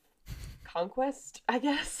line of conquest, I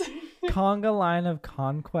guess. Conga line of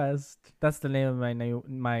conquest. That's the name of my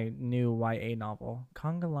new YA novel.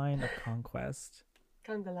 Conga line of conquest.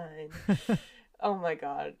 Conga line. Oh my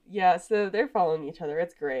god. Yeah, so they're following each other.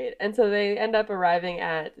 It's great. And so they end up arriving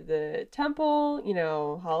at the temple,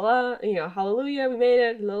 hallelujah, we made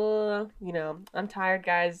it. I'm tired,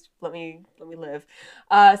 guys. Let me live.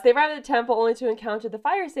 So they arrive at the temple only to encounter the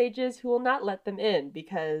fire sages, who will not let them in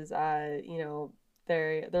because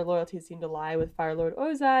their loyalties seem to lie with Fire Lord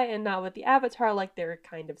Ozai and not with the Avatar like they're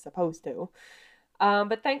kind of supposed to.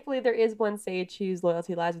 But thankfully there is one sage whose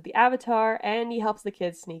loyalty lies with the Avatar, and he helps the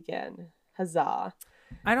kids sneak in. Huzzah.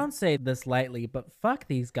 I don't say this lightly, but fuck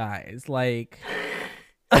these guys. Like,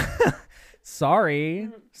 sorry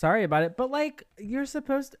about it, but like you're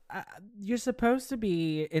supposed to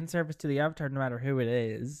be in service to the Avatar, no matter who it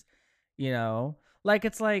is. You know, like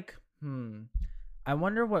it's like, I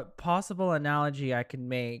wonder what possible analogy I can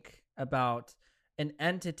make about an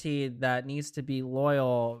entity that needs to be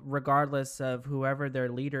loyal regardless of whoever their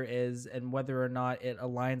leader is and whether or not it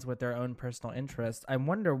aligns with their own personal interest. I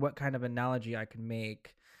wonder what kind of analogy I can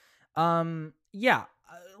make. Yeah,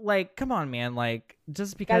 like come on, man. Like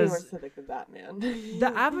just Gotta be more because specific than that, man.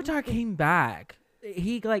 the Avatar came back,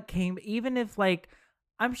 he like came, even if like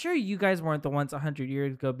I'm sure you guys weren't the ones 100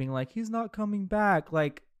 years ago being like he's not coming back.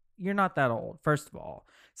 Like you're not that old, first of all.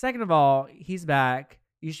 Second of all, he's back.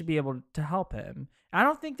 You should be able to help him. I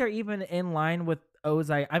don't think they're even in line with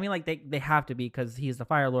Ozai. I mean, like they have to be because he's the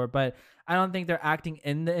Fire Lord, but I don't think they're acting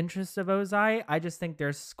in the interest of Ozai. I just think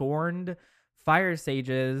they're scorned fire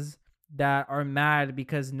sages that are mad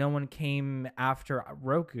because no one came after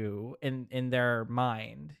Roku in their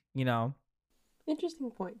mind, you know?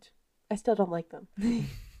 Interesting point. I still don't like them. Except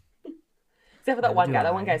for that Neither one do guy. That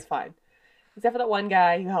I. one guy's fine. Except for that one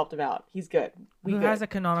guy who helped him out. He's good. Who has a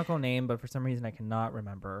canonical name, but for some reason I cannot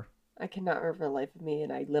remember. I cannot remember for the life of me,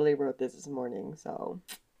 and I literally wrote this morning, so.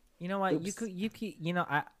 You know what? Oops. You keep. You know,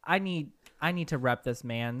 I need to rep this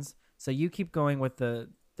man's. So you keep going with the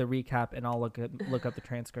recap, and I'll look up the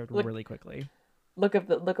transcript really quickly. Look up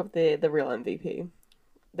the real MVP,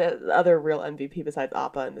 the other real MVP besides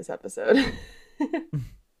Appa in this episode.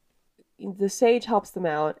 The sage helps them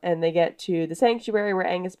out, and they get to the sanctuary where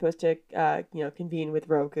Aang is supposed to, convene with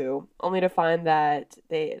Roku, only to find that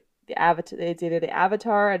it's either the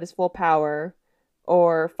Avatar at his full power,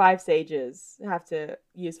 or 5 sages have to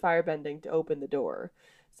use firebending to open the door.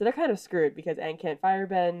 So they're kind of screwed because Aang can't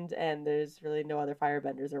firebend, and there's really no other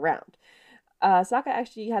firebenders around. Sokka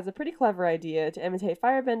actually has a pretty clever idea to imitate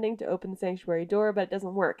firebending to open the sanctuary door, but it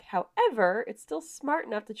doesn't work. However, it's still smart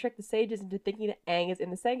enough to trick the sages into thinking that Aang is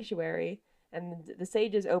in the sanctuary, and the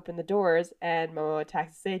sages open the doors, and Momo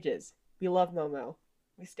attacks the sages. We love Momo.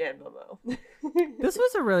 We stand Momo. This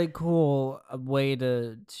was a really cool way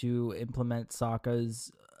to implement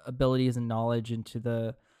Sokka's abilities and knowledge into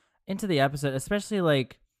the episode, especially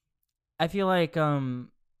like I feel like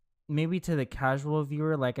maybe to the casual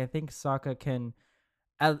viewer, like I think Sokka can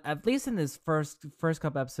at least in this first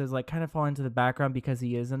couple episodes like kind of fall into the background because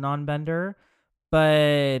he is a non-bender,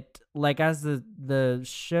 but like as the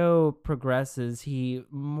show progresses, he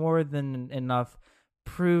more than enough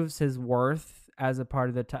proves his worth as a part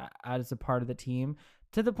of the team,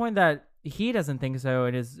 to the point that he doesn't think so.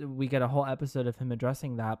 We get a whole episode of him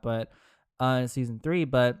addressing that, but in season 3.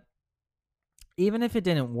 But even if it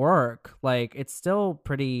didn't work, like it's still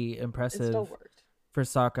pretty impressive. It still worked for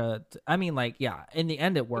Sokka. I mean, like, yeah, in the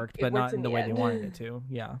end it worked, but not in the way they wanted it to.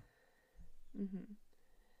 Yeah. Mm-hmm.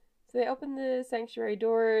 So they open the sanctuary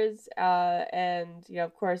doors, and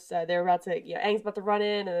of course, they're about to. Aang's about to run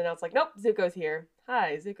in, and then I was like, "Nope, Zuko's here.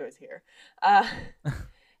 Hi, Zuko's here."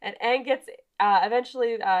 And Aang gets.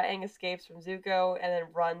 Eventually, Aang escapes from Zuko and then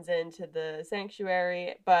runs into the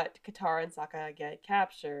sanctuary, but Katara and Sokka get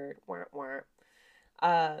captured. Wah, wah.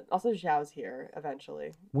 Also, Zhao's here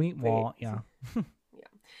eventually. Yeah. Yeah.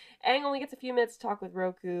 Aang only gets a few minutes to talk with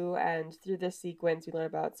Roku, and through this sequence, we learn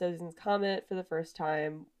about Sozin's comet for the first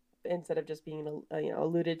time, instead of just being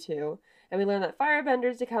alluded to, and we learn that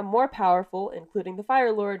firebenders become more powerful, including the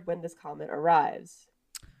Fire Lord, when this comet arrives.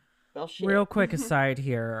 Well, shit. Real quick aside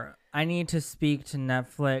here, I need to speak to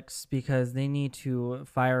Netflix because they need to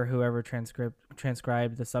fire whoever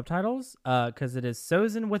transcribed the subtitles, because it is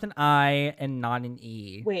Sozin with an I and not an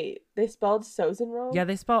E. Wait, they spelled Sozin wrong? Yeah,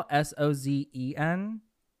 they spell Sozen.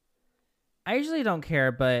 I usually don't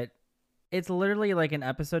care, but it's literally like an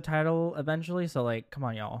episode title eventually, so like, come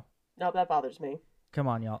on, y'all. No, that bothers me. Come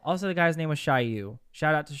on, y'all. Also, the guy's name was Shayu.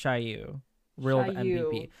 Shout out to Shayu. Real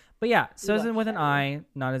MVP. But yeah, Sozin with an I,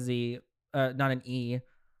 not a Z, not an E.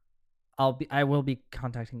 I will be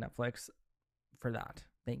contacting Netflix for that.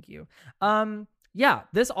 Thank you. Yeah,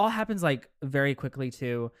 this all happens like very quickly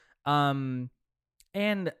too. And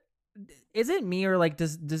is it me, or like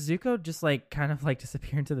does Zuko just like kind of like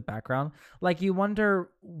disappear into the background? Like you wonder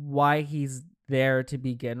why he's there to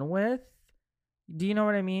begin with. Do you know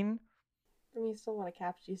what I mean? I mean, he still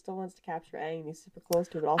wants to capture Aang. He's super close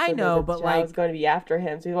to it. But also, I know, but like, Zhao's going to be after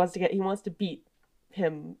him, so he wants to beat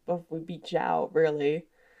him before we beat Zhao. Really?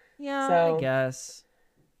 Yeah, so, I guess.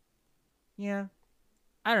 Yeah,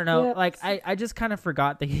 I don't know. Yep. Like, I just kind of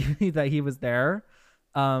forgot that he was there.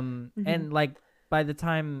 Mm-hmm. And like by the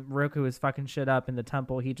time Roku is fucking shit up in the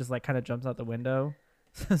temple, he just like kind of jumps out the window.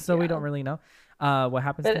 So we don't Yeah. really know what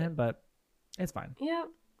happens to But him, but it's fine. yeah.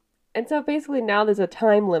 And so basically now there's a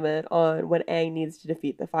time limit on when Aang needs to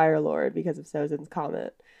defeat the Fire Lord because of Sozin's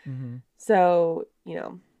comet. Mm-hmm. So,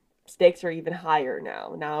 stakes are even higher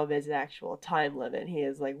now. Now there's an actual time limit. He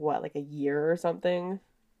is like what, like a year or something?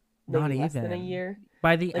 Not Maybe less than a even year.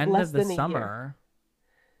 by the Like end less of the than a year. summer,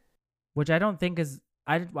 which I don't think is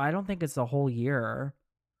I don't think it's a whole year.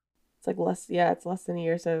 It's like less, yeah, it's less than a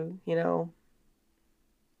year. So,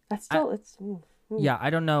 that's I still, it's, ooh, ooh. Yeah, I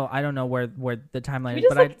don't know where the Can timeline we is,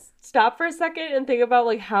 just but I like stop for a second and think about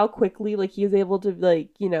like how quickly like he was able to like,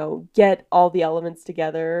 get all the elements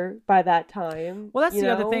together by that time, well, that's the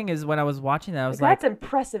other thing is when I was watching that, I Like was that's like,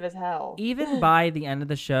 impressive as hell. even by the end of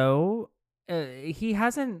the show, he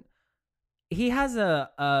hasn't he has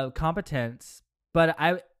a competence, but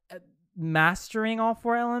I mastering all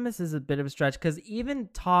four elements is a bit of a stretch because even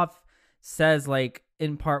Toph says like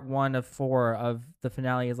in part 1 of 4 of the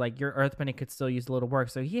finale is like your earthbending could still use a little work,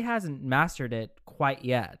 so he hasn't mastered it quite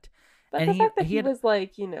yet. But And the fact that he he had was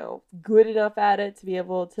like, good enough at it to be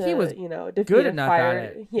able he was to, defeat good a enough at fire.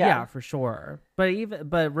 it, Yeah. yeah, for sure.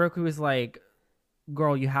 But Roku was like,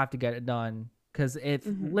 girl, you have to get it done because if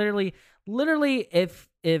Hmm. literally if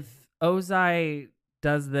Ozai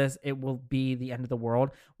does this, it will be the end of the world.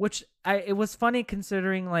 Which it was funny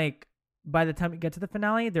considering like by the time we get to the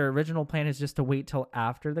finale, their original plan is just to wait till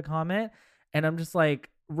after the comet, and I'm just like.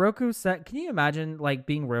 Roku said, can you imagine like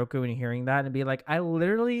being Roku and hearing that and be like, I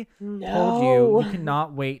literally told you No. you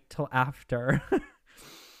cannot wait till after.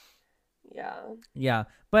 Yeah. Yeah,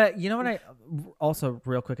 but you know what? I also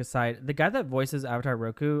real quick aside, the guy that voices Avatar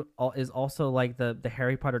Roku is also like the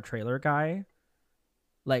Harry Potter trailer guy.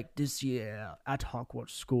 Like this year at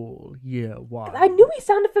Hogwarts School, year I one. knew he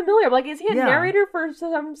sounded familiar. I'm like, is he a Yeah, narrator for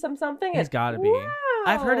some something? he's And got to be.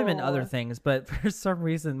 I've heard him in other wow. things, but for some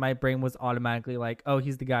reason my brain was automatically like, oh,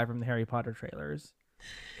 he's the guy from the Harry Potter trailers.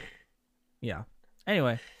 Yeah.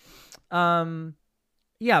 Anyway, um,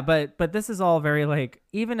 yeah, but this is all very like,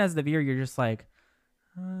 even as the viewer, you're just like,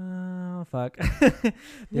 oh fuck, they've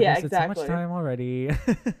Yeah, wasted so much exactly. time already.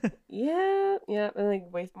 Yeah, yeah, and like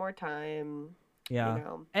waste more time, you Yeah,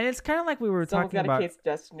 know. and it's kind of like we were Someone's talking got a about, case of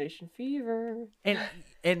destination fever. and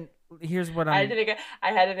and here's what I had to I'm. make a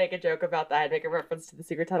I had to make a joke about that. I had to make a reference to the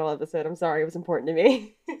Secret Tunnel episode. I'm sorry, it was important to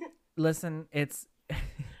me. Listen, it's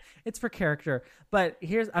it's for character, but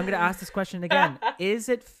here's I'm gonna ask this question again: is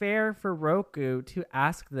it fair for Roku to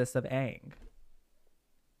ask this of Aang?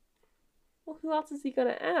 Well, who else is he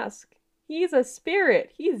gonna ask? He's a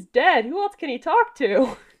spirit. He's dead. Who else can he talk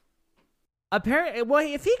to? Apparently, well,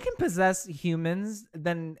 if he can possess humans,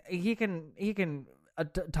 then he can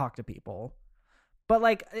talk to people. But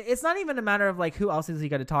like, it's not even a matter of like who else is he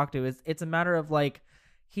going to talk to. It's a matter of like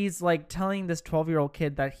he's like telling this 12-year-old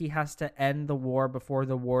kid that he has to end the war before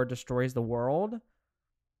the war destroys the world.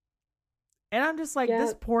 And I'm just like, Yeah,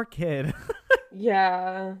 this poor kid.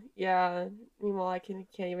 yeah, yeah. Meanwhile, I can't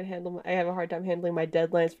even handle. I have a hard time handling my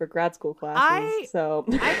deadlines for grad school classes. I So,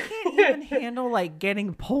 I can't even handle like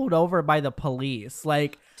getting pulled over by the police.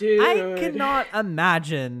 Like I dude. cannot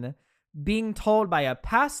imagine being told by a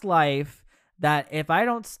past life that if I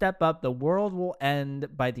don't step up, the world will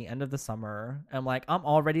end by the end of the summer. I'm like, I'm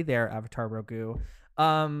already there, Avatar Roku.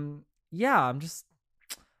 Yeah,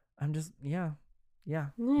 yeah, yeah.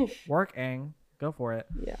 Work, Aang, go for it.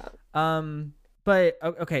 Yeah. But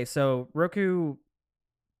okay, so Roku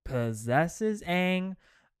possesses Aang,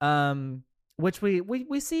 which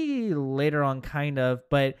we see later on, kind of,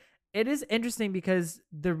 but it is interesting because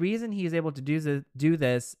the reason he's able to do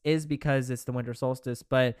this is because it's the winter solstice,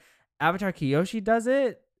 but Avatar Kyoshi does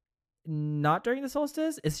it not during the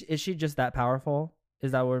solstice. Is she just that powerful?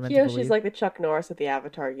 Is that what we're meant to Kyoshi's believe? like the Chuck Norris of the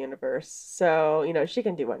Avatar universe, so she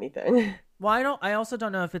can do anything. Well, I also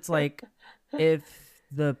don't know if it's like if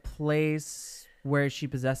the place where she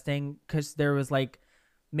possessed Aang, because there was like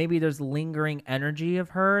maybe there's lingering energy of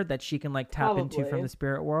her that she can like tap into from Probably. the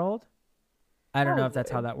spirit world. I don't know if that's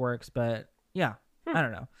how Probably. that works, but yeah, Hmm. I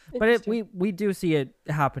don't know. But Interesting. we do see it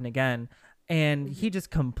happen again, and Mm-hmm. he just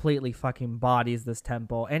completely fucking bodies this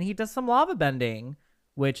temple, and he does some lava bending,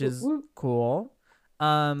 which Woo is woo. cool. It's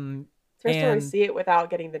first time we And see it without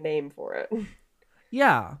getting the name for it.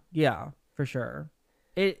 yeah, for sure.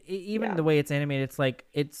 Even Yeah. the way it's animated, it's like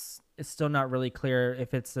it's still not really clear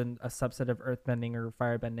if it's a subset of earthbending or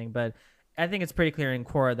firebending, but I think it's pretty clear in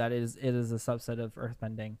Korra that it is a subset of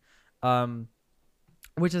earthbending. Um,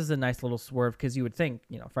 which is a nice little swerve because you would think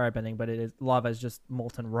firebending, but it is lava is just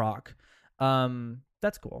molten rock.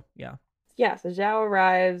 That's cool. Yeah, Yeah, so Zhao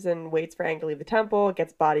arrives and waits for Aang to leave the temple,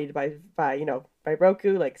 gets bodied by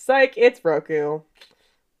Roku, like psych, it's Roku,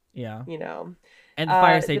 yeah. you know. And the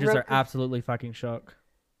fire The sages are Roku, absolutely fucking shook.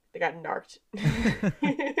 they got narked.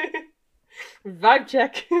 Vibe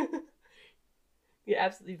check. You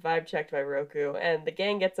absolutely vibe checked by Roku, and the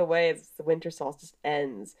gang gets away as the winter solstice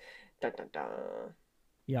ends. Dun dun dun.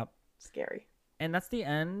 Yep. Scary. And that's the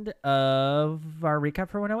end of our recap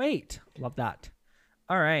for 108. Love that.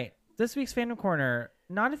 All right. This week's Fandom Corner,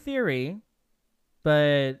 not a theory,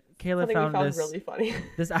 but Kayla found this really funny.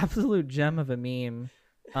 this absolute gem of a meme.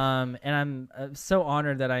 And I'm so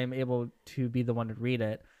honored that I am able to be the one to read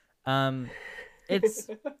it. It's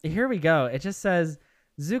here we go. It just says,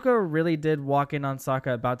 Zuko really did walk in on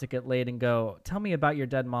Sokka about to get laid and go, "Tell me about your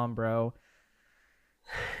dead mom, bro."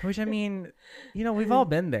 Which, I mean, we've all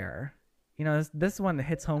been there. This one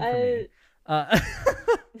hits home for me. Does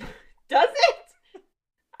it?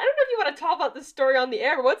 I don't know if you want to talk about this story on the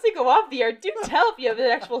air, but once we go off the air, do tell if you have an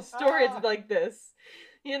actual story like this.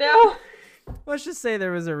 Let's just say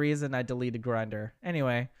there was a reason I deleted Grindr.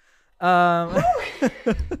 Anyway.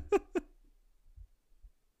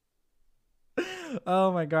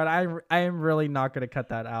 Oh my god, I am really not gonna cut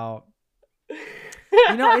that out.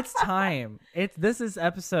 It's time. This is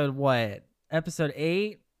episode what? Episode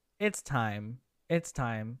 8? It's time.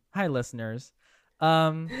 Hi, listeners.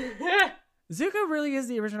 Zuko really is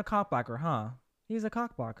the original cockblocker, huh? He's a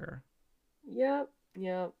cockblocker. Yep.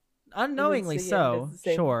 Unknowingly so,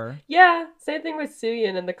 sure. Yeah, same thing with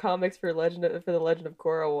Suyin in the comics for the Legend of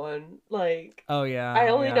Korra one. Like, oh yeah, I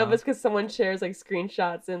only know this because someone shares like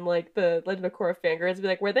screenshots in like the Legend of Korra fangirls, be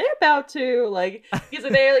like, were they about to because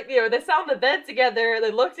they they sat on the bed together, they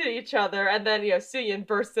looked at each other, and then Suyin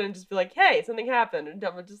bursts in and just be like, hey, something happened, and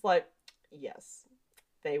I'm just like, yes,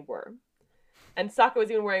 they were. And Sokka was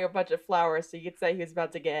even wearing a bunch of flowers, so you could say he was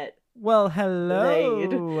about to get hello.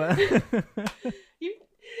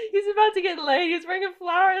 He's about to get laid. He's wearing a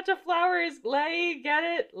flower. That's a flower is laid. Get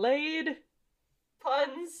it? Laid.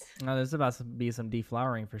 Puns. No, there's about to be some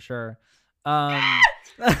deflowering for sure. Why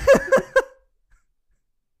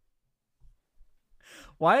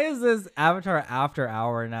is this Avatar After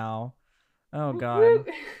Hour now? Oh god.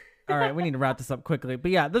 All right, we need to wrap this up quickly.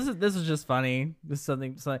 But yeah, this is just funny. This is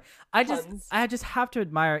something. I just have to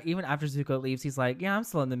admire. Even after Zuko leaves, he's like, "Yeah, I'm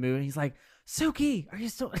still in the mood." And he's like, "Suki, are you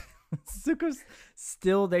still?" Zuko's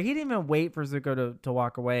still there. He didn't even wait for Zuko to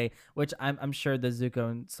walk away, which I'm sure the Zuko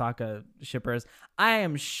and Sokka shippers. I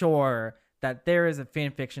am sure that there is a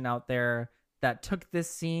fan fiction out there that took this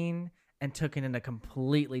scene and took it in a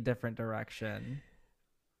completely different direction.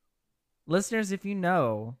 Listeners, if you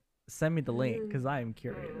know, send me the link because I am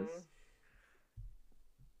curious.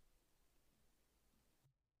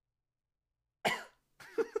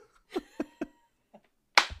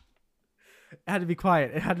 It had to be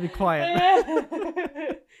quiet.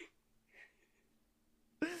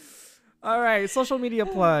 All right, social media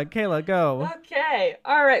plug. Kayla, go. Okay.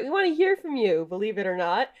 All right. We want to hear from you, believe it or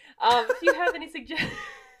not. If you have any suggestions.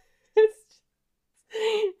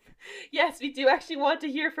 Yes, we do actually want to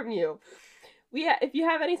hear from you. If you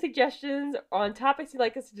have any suggestions on topics you'd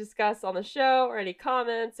like us to discuss on the show, or any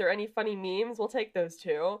comments or any funny memes, we'll take those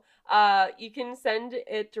too. You can send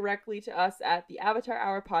it directly to us at the Avatar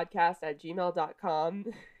Hour Podcast at gmail.com.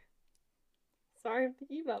 Sorry, I'm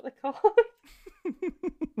thinking about the call.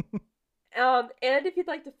 And if you'd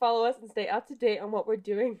like to follow us and stay up to date on what we're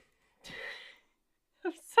doing.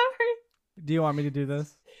 I'm sorry. Do you want me to do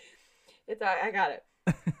this? I got it.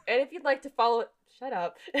 And if you'd like to follow... Shut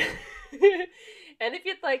up. And if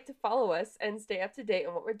you'd like to follow us and stay up to date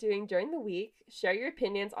on what we're doing during the week, share your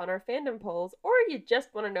opinions on our fandom polls, or you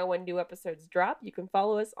just want to know when new episodes drop, you can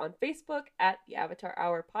follow us on Facebook at The Avatar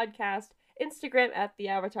Hour Podcast, Instagram at The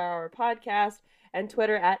Avatar Hour Podcast, and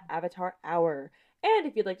Twitter at Avatar Hour. And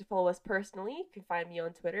if you'd like to follow us personally, you can find me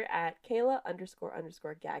on Twitter at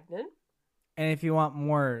Kayla__Gagnon. And if you want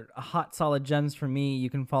more hot, solid gems from me,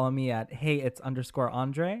 you can follow me at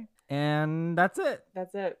 @it's_Andre. And that's it.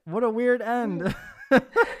 What a weird end.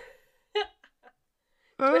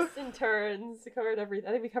 Twists and turns. We covered everything.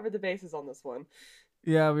 I think we covered the bases on this one.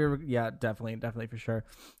 Yeah, definitely for sure.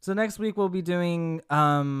 So next week we'll be doing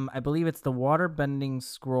I believe it's the water bending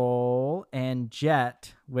scroll and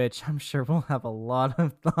Jet, which I'm sure we'll have a lot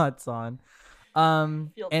of thoughts on.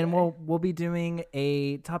 And we'll be doing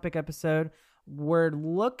a topic episode. We're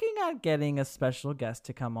looking at getting a special guest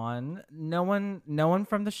to come on. No one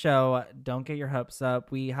from the show. Don't get your hopes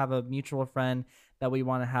up. We have a mutual friend that we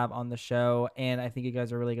want to have on the show, and I think you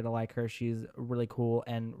guys are really going to like her. She's really cool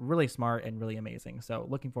and really smart and really amazing. So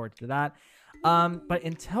looking forward to that. But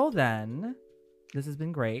until then, this has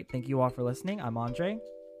been great. Thank you all for listening. I'm Andre.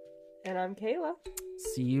 And I'm Kayla.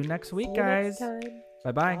 See you next week, guys. Next time.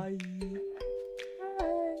 Bye-bye.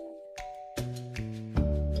 Bye.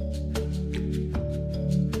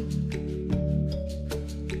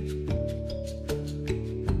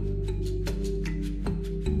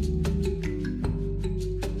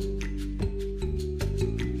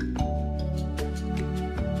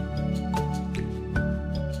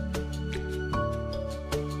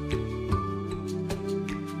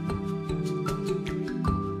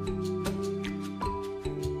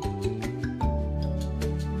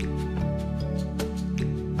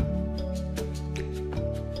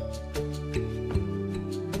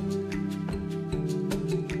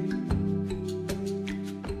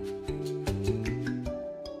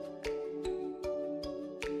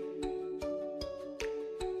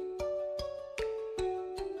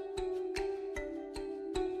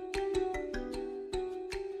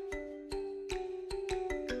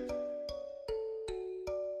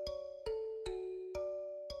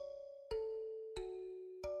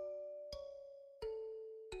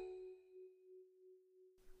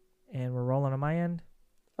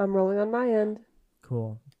 I'm rolling on my end.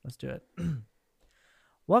 Cool. Let's do it.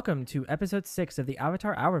 Welcome to episode 6 of the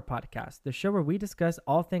Avatar Hour podcast, the show where we discuss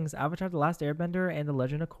all things Avatar The Last Airbender and The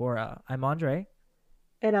Legend of Korra. I'm Andre.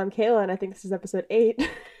 And I'm Kayla, and I think this is episode 8.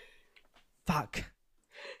 Fuck.